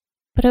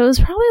 but it was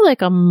probably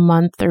like a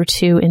month or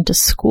two into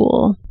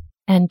school,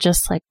 and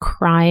just like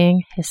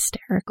crying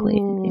hysterically,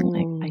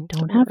 being like, I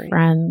don't have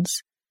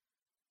friends.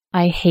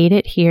 I hate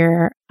it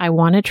here. I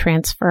want to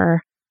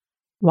transfer.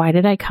 Why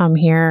did I come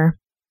here?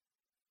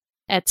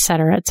 Et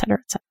cetera, et cetera,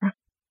 et cetera.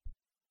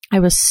 I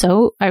was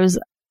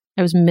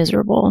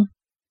miserable.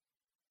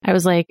 I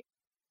was like,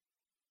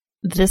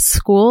 this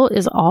school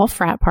is all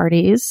frat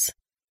parties.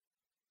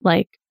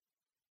 Like,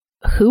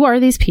 who are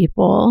these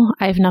people?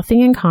 I have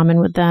nothing in common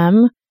with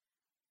them.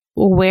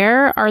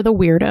 Where are the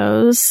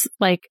weirdos?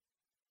 Like,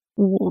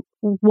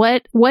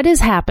 what is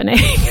happening?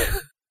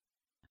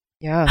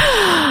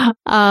 Yeah.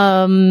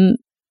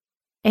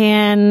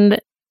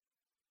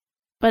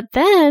 But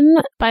then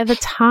by the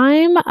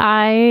time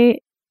I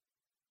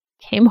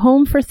came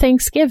home for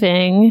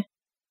Thanksgiving,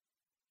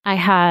 I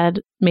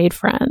had made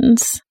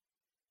friends,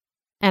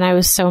 and I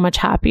was so much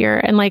happier.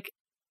 And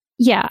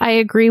I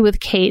agree with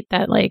Kate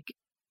that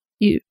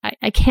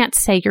I can't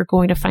say you're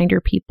going to find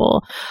your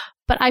people,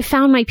 but I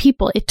found my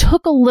people. It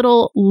took a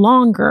little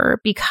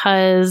longer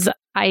because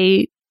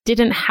I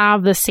didn't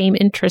have the same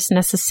interest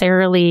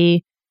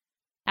necessarily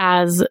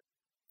as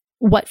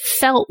what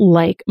felt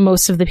like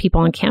most of the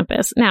people on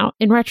campus. Now,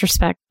 in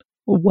retrospect,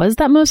 was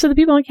that most of the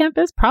people on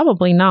campus?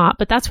 Probably not,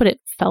 but that's what it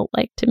felt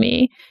like to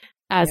me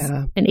as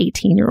an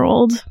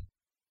 18-year-old.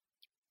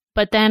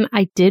 But then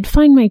I did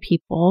find my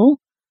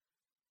people,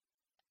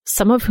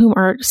 some of whom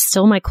are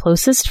still my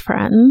closest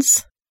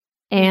friends.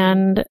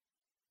 And,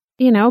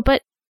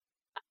 but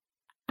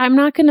I'm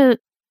not going to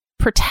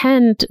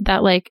pretend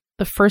that like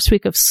the first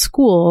week of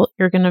school,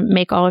 you're going to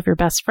make all of your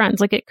best friends.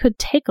 Like it could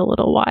take a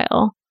little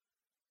while.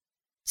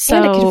 So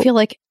and it could feel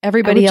like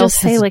everybody else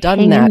has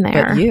done that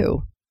but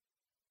you.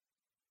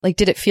 Like,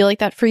 did it feel like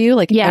that for you?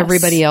 Like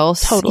everybody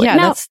else? Totally. Yeah,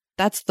 now,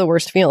 that's the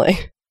worst feeling.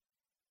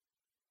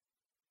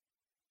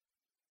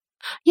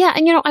 Yeah.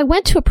 And, I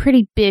went to a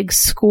pretty big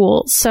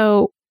school.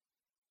 So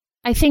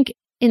I think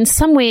in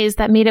some ways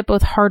that made it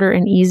both harder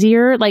and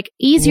easier. Like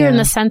easier in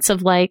the sense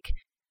of like,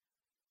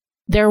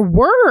 there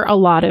were a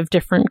lot of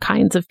different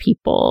kinds of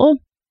people,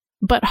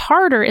 but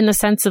harder in the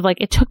sense of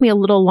like, it took me a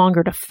little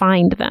longer to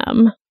find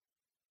them.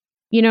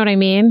 You know what I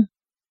mean?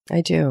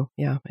 I do.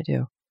 Yeah, I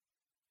do.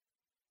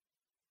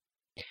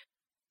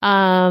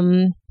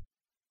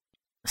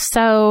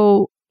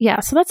 So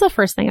that's the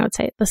first thing I would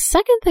say. The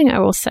second thing I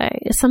will say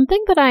is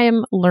something that I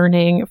am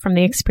learning from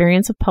the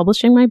experience of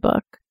publishing my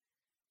book,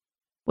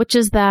 which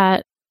is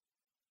that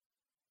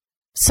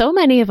so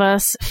many of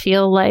us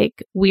feel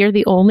like we are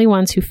the only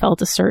ones who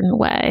felt a certain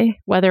way,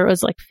 whether it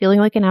was like feeling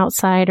like an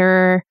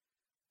outsider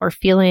or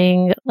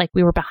feeling like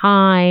we were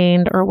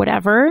behind or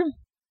whatever.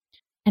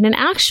 And in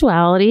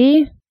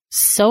actuality,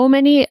 so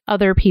many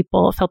other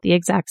people felt the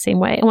exact same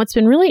way. And what's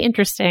been really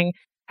interesting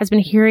has been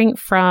hearing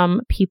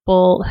from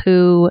people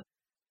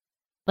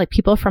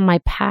people from my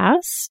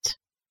past.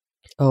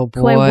 Oh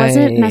boy. Who I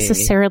wasn't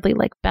necessarily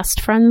like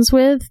best friends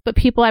with, but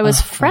people I was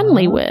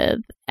friendly with.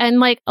 And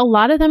like a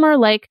lot of them are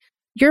like,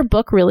 your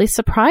book really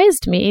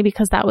surprised me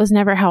because that was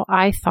never how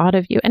I thought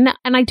of you. And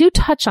I do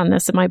touch on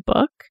this in my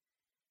book,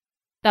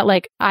 that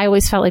like I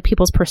always felt like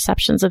people's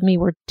perceptions of me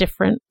were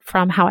different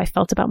from how I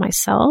felt about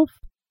myself.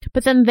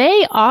 But then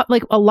they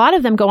like a lot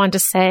of them go on to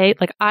say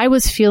like I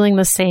was feeling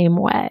the same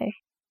way.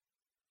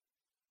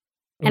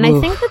 And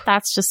I think that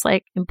that's just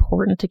like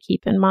important to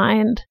keep in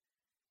mind,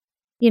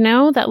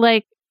 that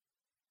like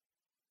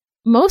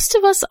most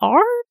of us are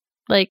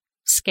like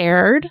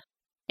scared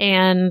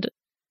and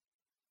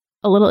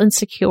a little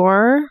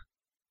insecure,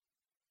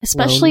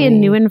 especially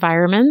in new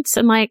environments.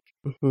 And like,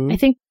 I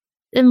think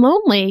and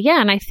lonely. Yeah.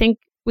 And I think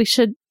we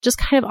should just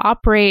kind of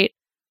operate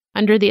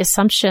under the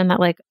assumption that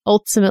like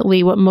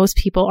ultimately what most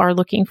people are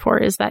looking for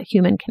is that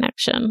human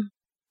connection.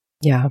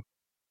 Yeah.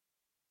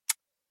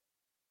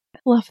 I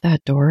love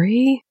that,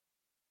 Dory.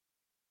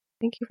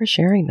 Thank you for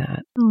sharing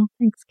that. Oh,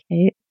 thanks,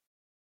 Kate.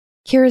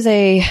 Here's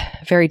a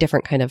very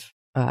different kind of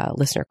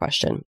listener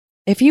question.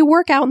 If you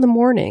work out in the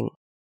morning,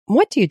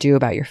 what do you do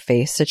about your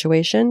face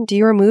situation? Do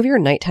you remove your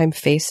nighttime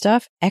face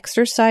stuff,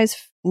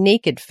 exercise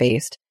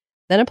naked-faced,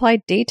 then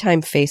apply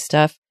daytime face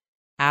stuff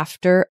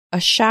after a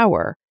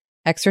shower?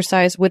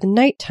 Exercise with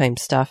nighttime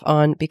stuff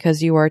on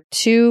because you are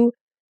too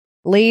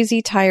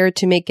lazy, tired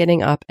to make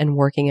getting up and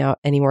working out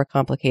any more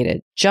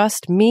complicated.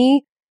 Just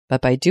me,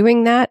 but by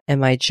doing that,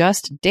 am I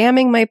just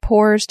damning my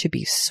pores to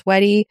be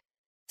sweaty,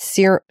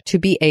 to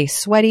be a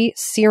sweaty,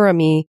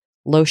 serum-y,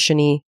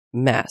 lotion-y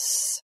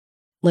mess?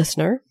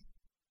 Listener,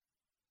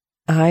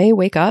 I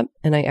wake up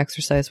and I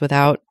exercise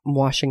without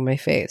washing my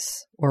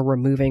face or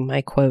removing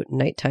my, quote,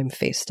 nighttime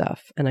face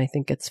stuff, and I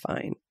think it's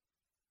fine.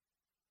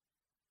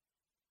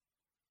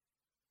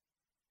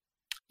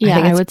 Yeah,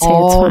 I would say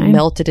all it's fine.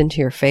 Melted into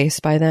your face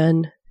by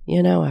then,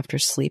 after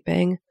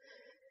sleeping,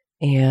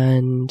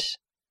 and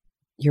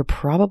you're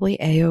probably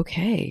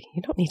A-okay.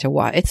 You don't need to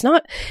watch. It's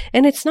not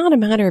a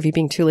matter of you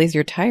being too lazy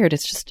or tired.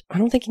 It's just, I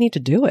don't think you need to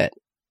do it.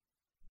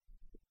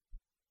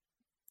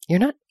 You're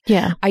not.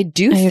 Yeah. I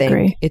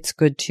think it's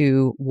good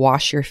to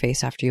wash your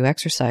face after you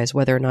exercise,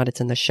 whether or not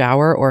it's in the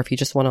shower or if you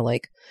just want to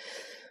like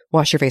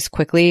wash your face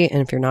quickly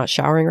and if you're not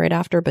showering right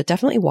after, but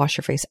definitely wash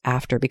your face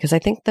after, because I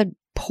think the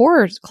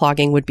pore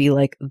clogging would be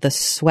like the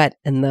sweat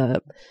and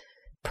the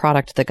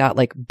product that got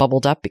like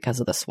bubbled up because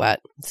of the sweat.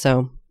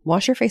 So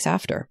wash your face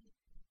after.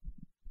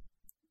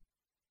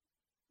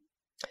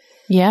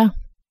 Yeah.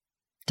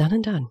 Done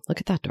and done.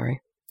 Look at that,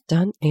 Dory.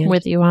 Done and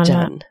with you on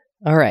done.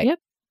 That. All right. Yep.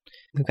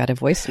 We've got a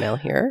voicemail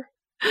here.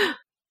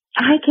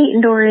 Hi, Kate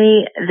and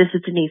Dory. This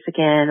is Denise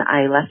again.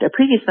 I left a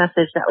previous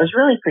message that was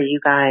really for you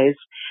guys.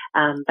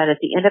 But at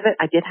the end of it,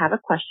 I did have a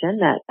question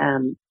that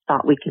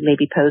thought we could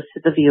maybe pose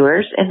to the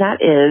viewers. And that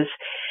is,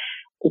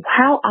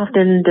 how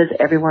often does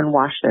everyone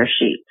wash their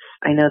sheets?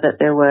 I know that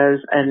there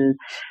was an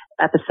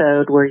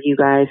episode where you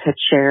guys had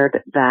shared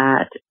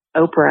that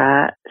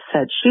Oprah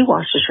said she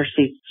washes her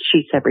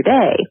sheets every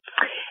day.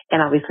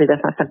 And obviously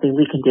that's not something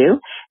we can do.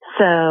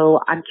 So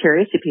I'm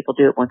curious, do people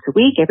do it once a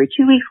week, every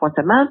 2 weeks, once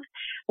a month?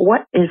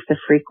 What is the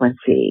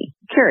frequency?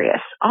 Curious.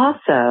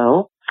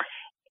 Also,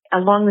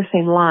 along the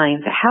same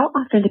lines, how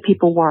often do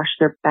people wash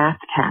their bath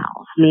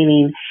towels?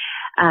 Meaning,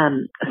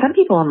 some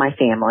people in my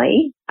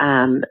family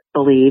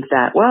believe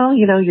that, well,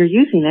 you're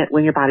using it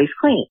when your body's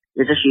clean.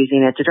 You're just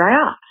using it to dry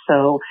off.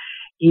 So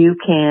you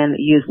can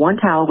use one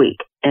towel a week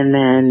and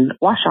then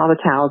wash all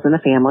the towels in the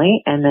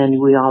family, and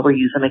then we all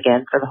reuse them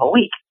again for the whole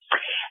week.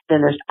 Then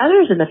there's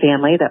others in the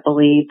family that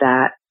believe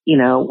that,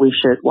 we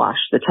should wash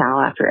the towel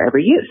after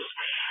every use.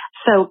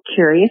 So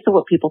curious of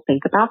what people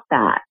think about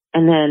that.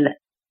 And then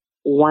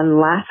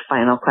one last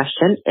final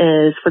question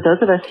is for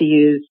those of us who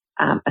use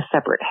a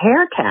separate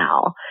hair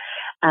towel,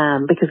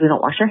 because we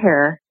don't wash our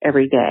hair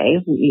every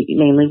day,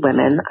 mainly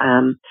women,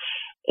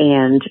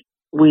 and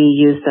we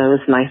use those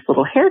nice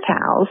little hair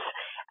towels.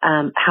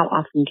 How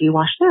often do you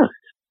wash those?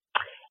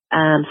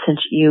 Since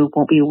you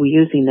won't be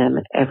using them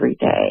every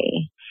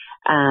day.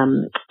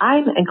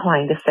 I'm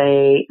inclined to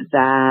say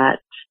that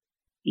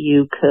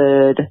you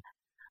could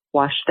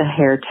wash the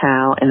hair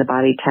towel and the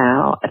body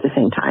towel at the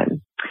same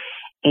time.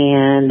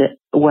 And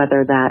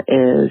whether that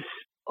is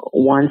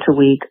once a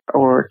week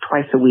or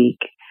twice a week,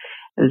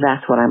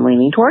 that's what I'm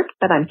leaning toward.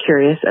 But I'm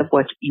curious of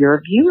what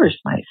your viewers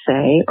might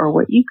say or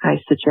what you guys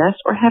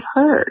suggest or have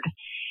heard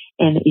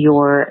in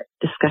your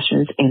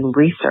discussions and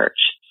research.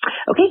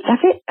 Okay,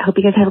 that's it. I hope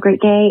you guys have a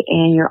great day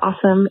and you're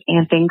awesome.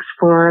 And thanks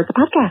for the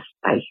podcast.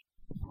 Bye.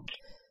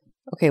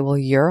 Okay, well,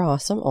 you're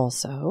awesome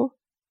also.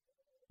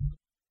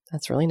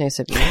 That's really nice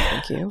of you.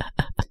 Thank you.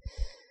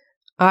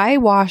 I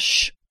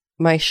wash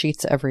my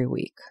sheets every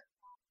week.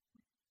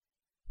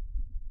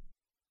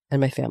 And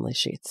my family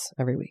sheets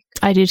every week.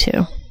 I do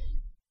too.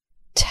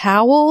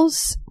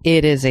 Towels,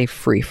 it is a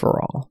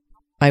free-for-all.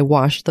 I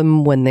wash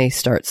them when they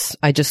start.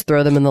 I just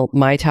throw them in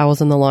my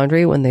towels in the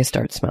laundry when they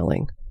start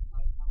smelling.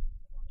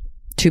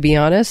 To be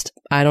honest,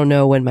 I don't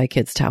know when my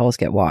kids' towels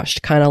get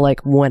washed. Kind of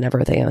like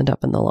whenever they end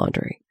up in the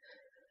laundry.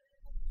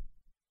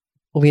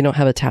 We don't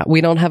have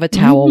a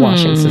towel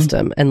washing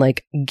system, and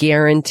like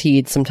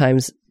guaranteed,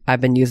 sometimes I've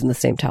been using the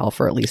same towel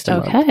for at least a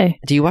month.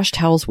 Do you wash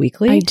towels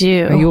weekly? I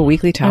do. Are you a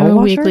weekly towel washer? I'm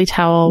a weekly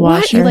towel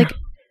washer. What?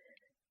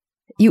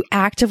 You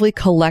actively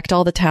collect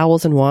all the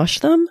towels and wash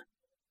them?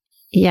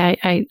 Yeah,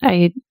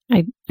 I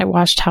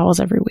wash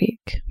towels every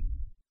week.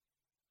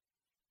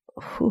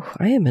 Whew,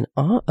 I am in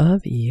awe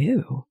of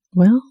you.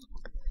 Well,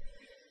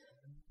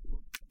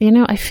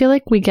 I feel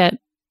like they get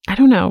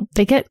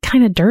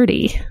kind of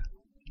dirty.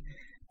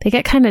 They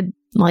get kind of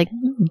like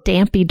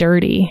dampy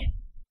dirty.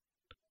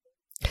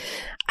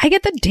 I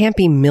get the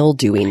dampy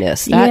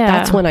mildewiness.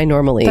 That's when I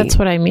normally. That's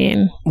what I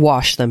mean.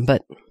 Wash them,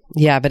 but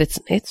it's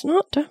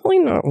definitely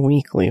not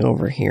weekly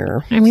over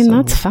here. I mean,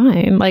 that's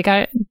fine. Like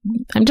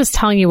I'm just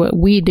telling you what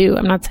we do.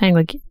 I'm not saying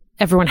like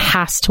everyone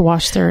has to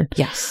wash their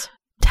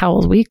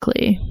towels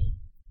weekly.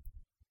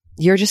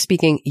 You're just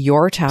speaking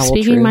your towel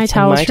truth. Speaking my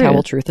towel truth. My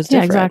towel truth is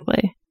different. Yeah,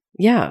 exactly.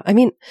 Yeah. I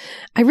mean,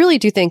 I really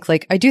do think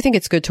I do think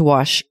it's good to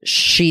wash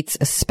sheets,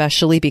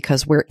 especially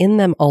because we're in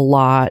them a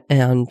lot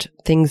and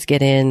things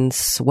get in,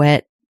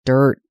 sweat,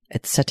 dirt,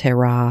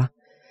 etc.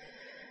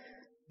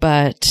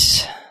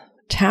 But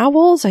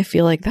towels, I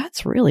feel like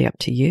that's really up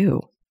to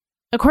you.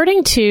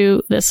 According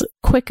to this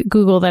quick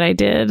Google that I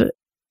did,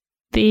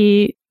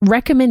 the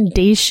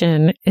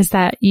recommendation is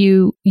that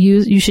you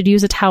should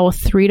use a towel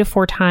 3 to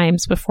 4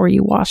 times before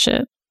you wash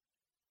it.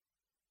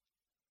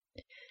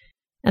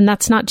 And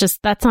that's not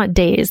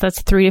days,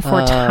 that's 3 to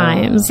 4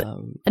 times.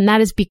 And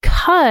that is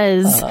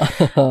because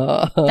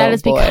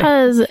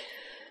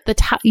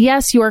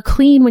yes, you are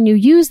clean when you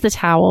use the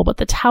towel, but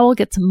the towel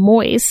gets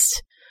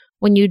moist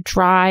when you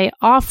dry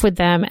off with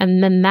them,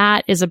 and then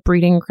that is a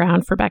breeding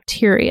ground for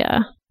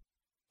bacteria.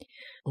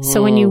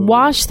 So when you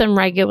wash them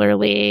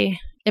regularly,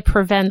 it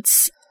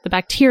prevents the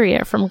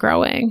bacteria from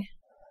growing.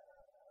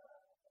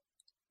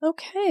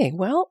 Okay,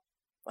 well,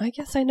 I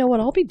guess I know what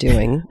I'll be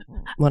doing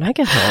when I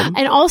get home.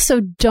 And also,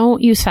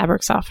 don't use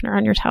fabric softener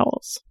on your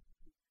towels.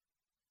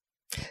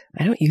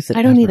 I don't use it.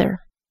 I don't either.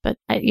 But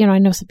I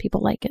know some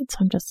people like it, so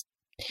I'm just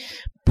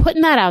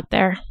putting that out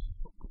there.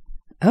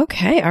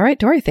 Okay, all right,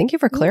 Dory. Thank you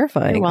for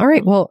clarifying. All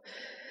right, well,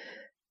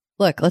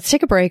 look, let's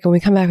take a break. When we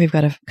come back, we've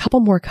got a couple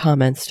more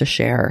comments to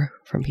share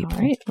from people.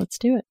 All right, let's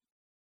do it.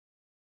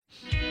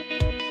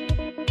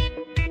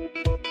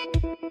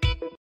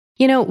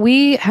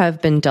 We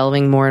have been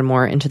delving more and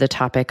more into the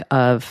topic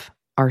of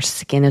our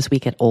skin as we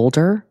get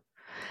older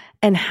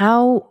and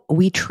how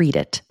we treat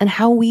it and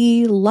how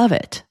we love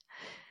it.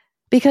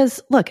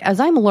 Because look, as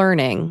I'm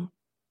learning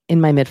in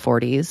my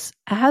mid-40s,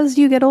 as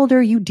you get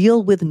older, you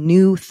deal with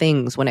new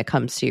things when it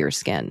comes to your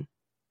skin.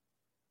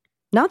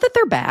 Not that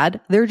they're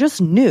bad, they're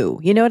just new.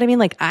 You know what I mean?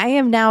 Like I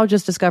am now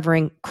just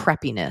discovering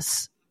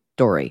crepiness,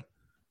 Dory.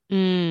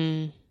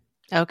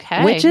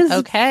 Okay. Which is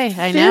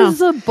I know.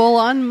 visible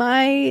on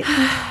my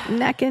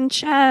neck and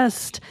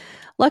chest.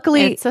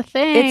 Luckily, it's a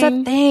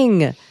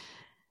thing.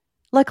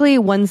 Luckily,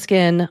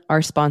 OneSkin,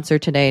 our sponsor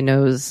today,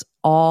 knows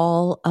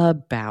all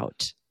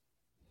about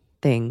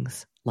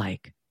things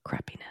like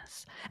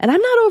crepiness. And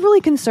I'm not overly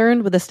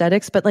concerned with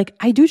aesthetics, but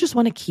I do just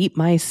want to keep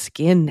my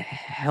skin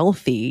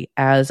healthy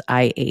as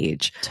I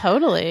age.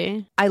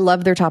 Totally. I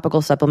love their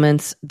topical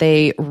supplements.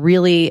 They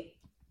really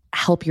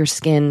help your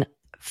skin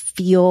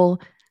feel,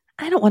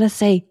 I don't want to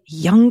say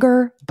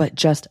younger, but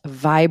just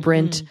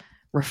vibrant,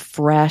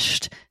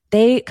 refreshed,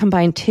 They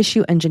combine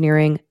tissue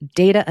engineering,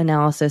 data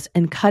analysis,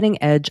 and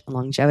cutting-edge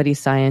longevity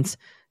science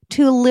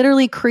to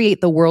literally create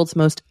the world's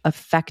most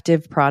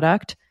effective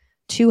product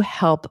to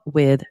help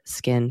with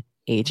skin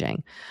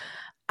aging.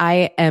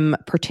 I am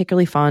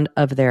particularly fond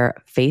of their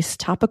face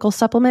topical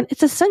supplement.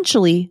 It's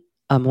essentially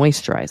a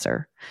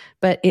moisturizer,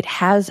 but it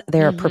has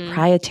their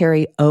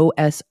proprietary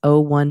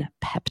OS01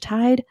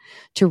 peptide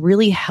to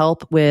really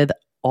help with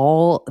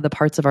all the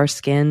parts of our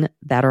skin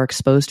that are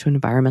exposed to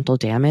environmental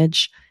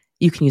damage.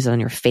 You can use it on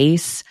your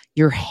face,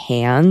 your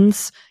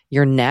hands,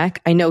 your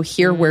neck. I know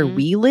here where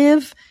we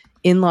live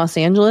in Los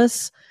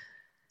Angeles,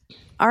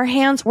 our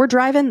hands, we're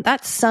driving,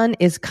 that sun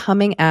is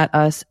coming at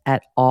us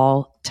at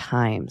all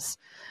times.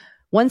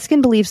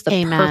 OneSkin believes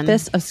the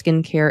purpose of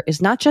skincare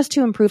is not just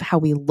to improve how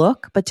we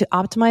look, but to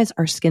optimize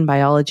our skin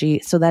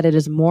biology so that it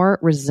is more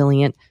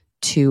resilient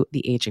to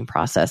the aging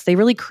process. They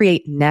really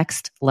create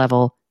next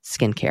level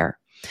skincare.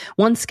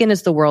 OneSkin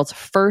is the world's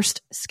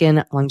first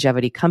skin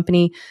longevity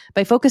company.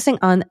 By focusing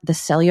on the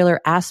cellular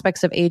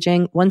aspects of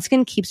aging,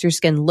 OneSkin keeps your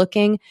skin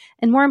looking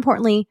and, more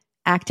importantly,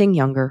 acting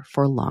younger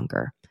for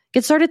longer.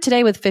 Get started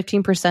today with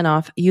 15%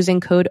 off using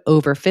code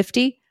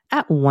OVER50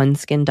 at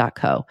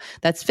oneskin.co.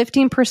 That's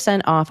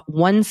 15% off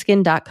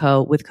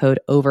oneskin.co with code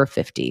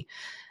OVER50.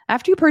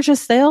 After you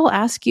purchase, they'll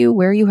ask you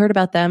where you heard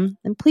about them,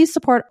 and please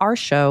support our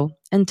show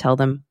and tell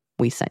them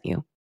we sent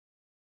you.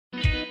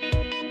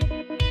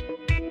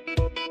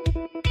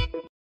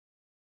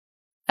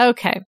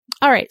 Okay.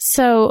 All right.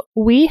 So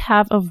we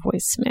have a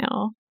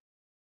voicemail.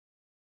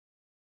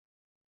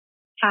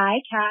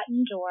 Hi, Kat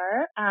and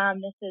Dor.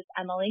 This is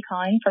Emily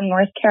calling from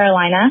North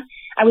Carolina.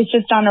 I was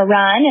just on a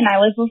run and I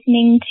was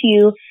listening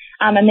to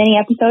a mini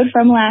episode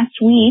from last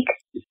week,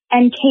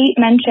 and Kate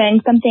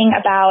mentioned something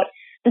about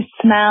the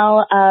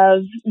smell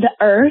of the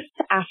earth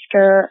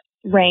after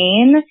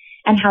rain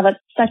and how that's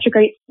such a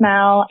great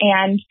smell.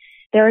 And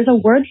there is a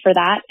word for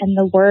that, and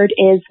the word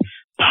is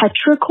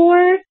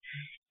petrichor.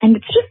 And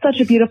it's just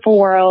such a beautiful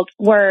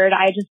word.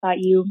 I just thought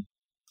you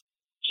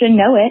should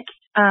know it.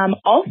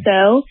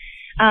 Also,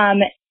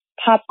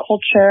 pop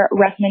culture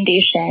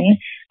recommendation,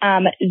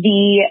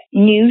 the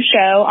new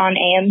show on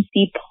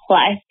AMC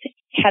Plus,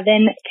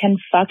 Kevin Can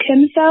Fuck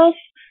Himself.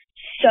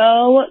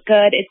 So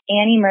good. It's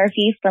Annie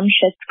Murphy from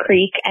Schitt's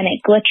Creek, and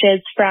it glitches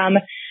from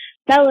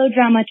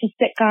melodrama to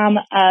sitcom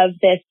of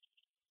this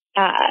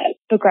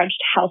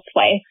begrudged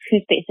housewife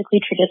who's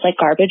basically treated like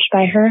garbage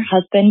by her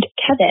husband,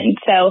 Kevin.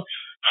 So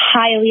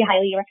highly,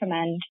 highly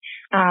recommend.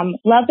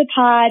 Love the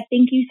pod.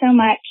 Thank you so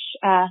much.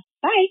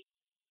 Bye.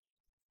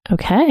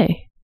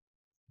 Okay.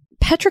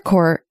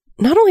 Petrichor,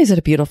 not only is it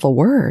a beautiful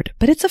word,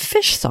 but it's a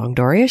fish song,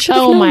 Dory. I should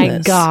have known this. Oh my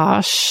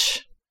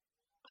gosh.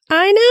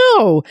 I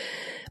know.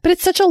 But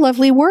it's such a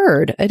lovely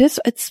word. And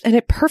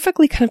it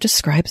perfectly kind of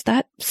describes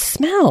that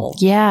smell.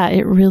 Yeah,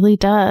 it really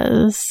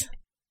does.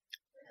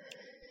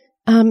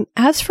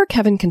 As for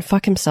Kevin Can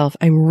Fuck Himself,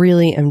 I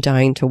really am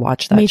dying to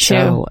watch that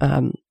show.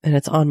 And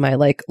it's on my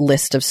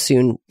list of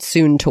soon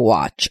to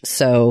watch.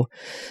 So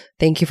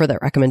thank you for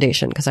that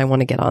recommendation, because I want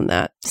to get on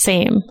that.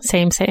 Same.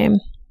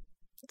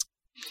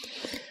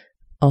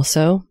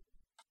 Also,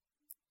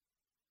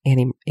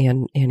 Annie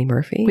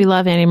Murphy. We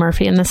love Annie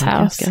Murphy in this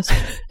house.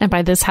 And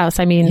by this house,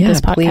 I mean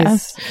this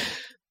podcast.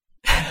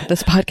 Please.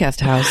 This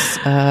podcast house.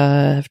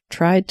 I've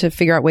tried to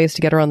figure out ways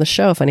to get her on the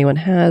show if anyone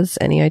has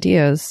any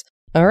ideas.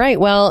 All right.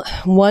 Well,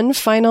 one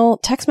final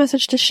text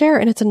message to share,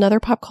 and it's another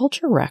pop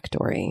culture rec,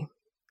 Dory.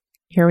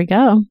 Here we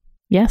go.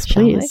 Yes,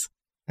 please.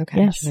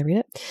 Okay. Yes. Should I read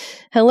it?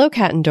 Hello,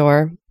 Kat and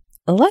Dor.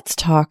 Let's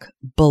talk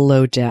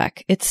Below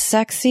Deck. It's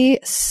sexy,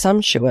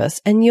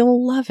 sumptuous, and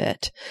you'll love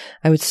it.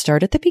 I would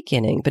start at the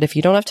beginning, but if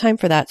you don't have time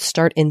for that,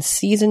 start in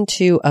season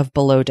 2 of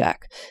Below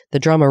Deck. The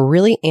drama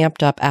really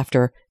amped up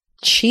after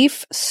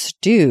Chief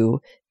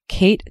Stew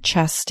Kate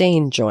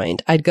Chastain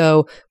joined. I'd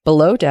go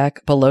Below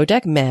Deck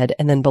Med,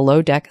 and then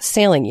Below Deck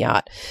Sailing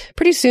Yacht.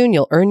 Pretty soon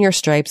you'll earn your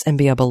stripes and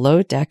be a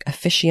Below Deck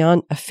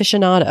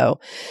aficionado.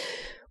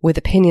 With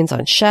opinions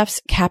on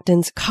chefs,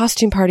 captains,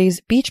 costume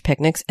parties, beach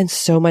picnics, and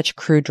so much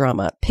crew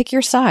drama. Pick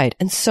your side,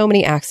 and so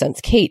many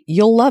accents. Kate,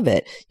 you'll love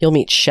it. You'll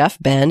meet Chef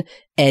Ben,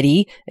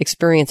 Eddie,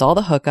 experience all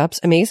the hookups,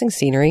 amazing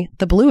scenery,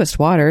 the bluest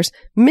waters,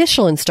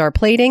 Michelin star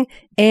plating,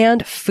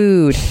 and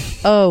food.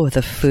 Oh,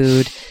 the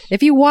food.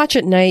 If you watch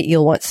at night,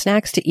 you'll want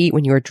snacks to eat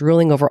when you are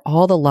drooling over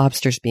all the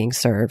lobsters being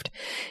served.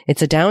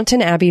 It's a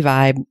Downton Abbey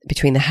vibe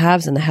between the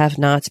haves and the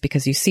have-nots,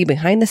 because you see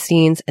behind the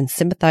scenes and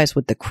sympathize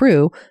with the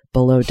crew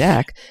below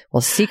deck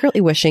while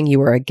secretly wishing you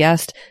were a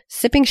guest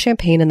sipping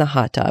champagne in the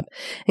hot tub.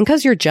 And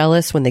because you're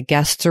jealous when the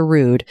guests are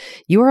rude,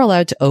 you are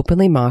allowed to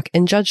openly mock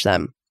and judge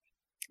them.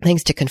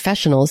 Thanks to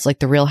confessionals like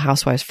the Real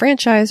Housewives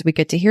franchise, we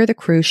get to hear the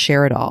crew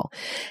share it all.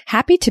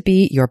 Happy to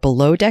be your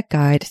below deck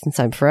guide,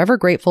 since I'm forever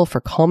grateful for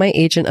Call My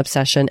Agent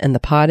obsession and the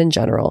pod in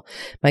general.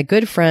 My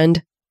good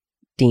friend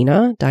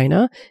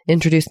Dinah,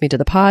 introduced me to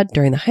the pod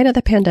during the height of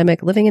the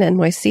pandemic, living in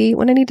NYC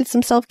when I needed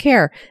some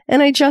self-care.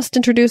 And I just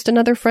introduced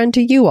another friend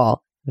to you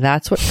all.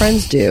 That's what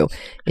friends do.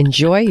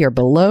 Enjoy your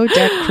below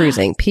deck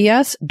cruising.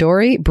 P.S.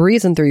 Dory,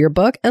 breezing through your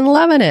book and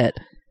loving it.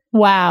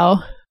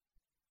 Wow.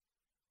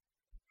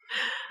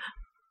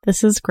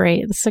 This is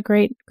great. This is a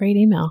great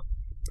email.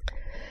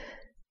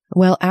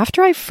 Well,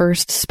 after I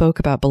first spoke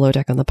about Below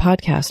Deck on the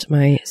podcast,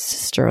 my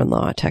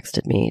sister-in-law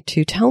texted me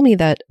to tell me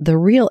that the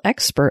real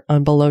expert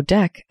on Below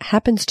Deck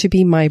happens to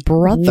be my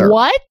brother.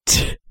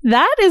 What?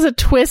 That is a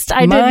twist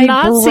I did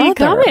not see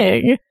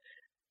coming.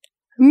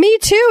 Me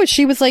too.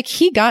 She was like,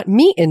 he got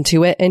me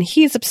into it and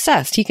he's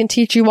obsessed. He can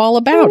teach you all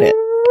about it.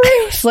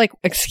 It's like,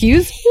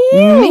 excuse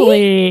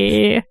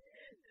me?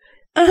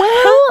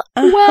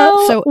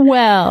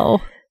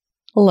 Well.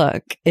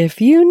 Look,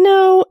 if you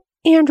know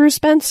Andrew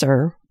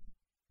Spencer,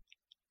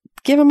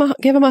 give him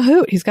a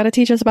hoot. He's got to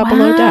teach us about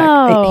Below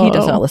Deck. He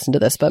does not listen to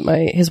this, but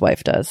his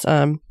wife does.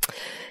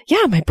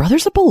 Yeah, my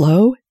brother's a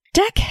Below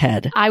Deck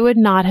head. I would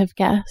not have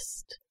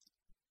guessed.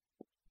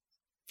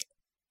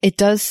 It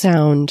does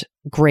sound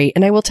great.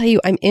 And I will tell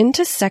you, I'm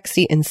into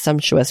Sexy and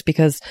Sumptuous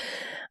because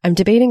I'm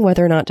debating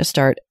whether or not to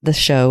start the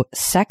show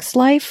Sex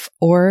Life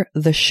or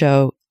the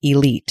show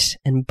Elite.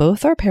 And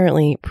both are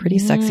apparently pretty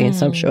sexy and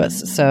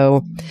sumptuous.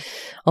 So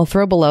I'll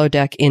throw Below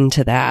Deck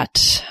into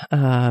that.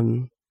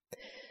 And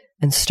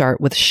start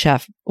with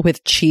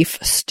Chief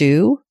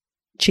Stew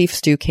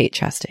Kate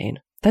Chastain.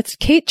 That's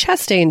Kate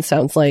Chastain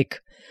sounds like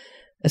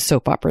a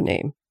soap opera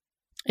name.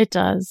 It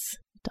does.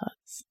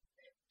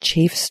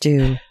 Chief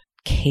Stew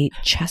Kate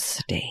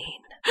Chastain.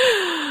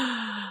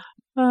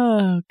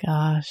 Oh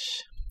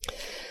gosh.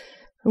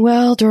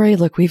 Well, Dory,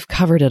 look, we've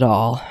covered it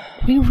all.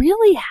 We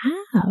really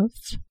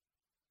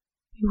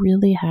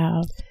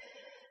have.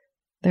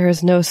 There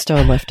is no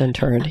stone left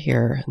unturned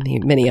here in the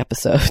mini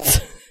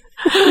episodes.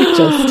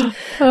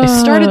 I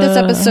started this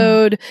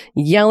episode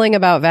yelling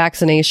about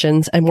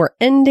vaccinations, and we're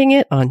ending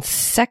it on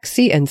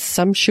sexy and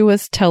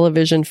sumptuous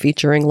television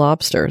featuring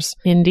lobsters.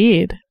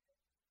 Indeed.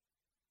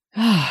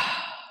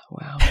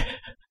 Wow.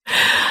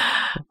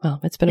 Well,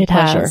 it's been a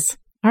pleasure.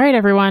 All right,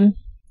 everyone.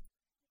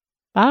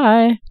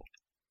 Bye.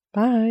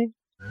 Bye.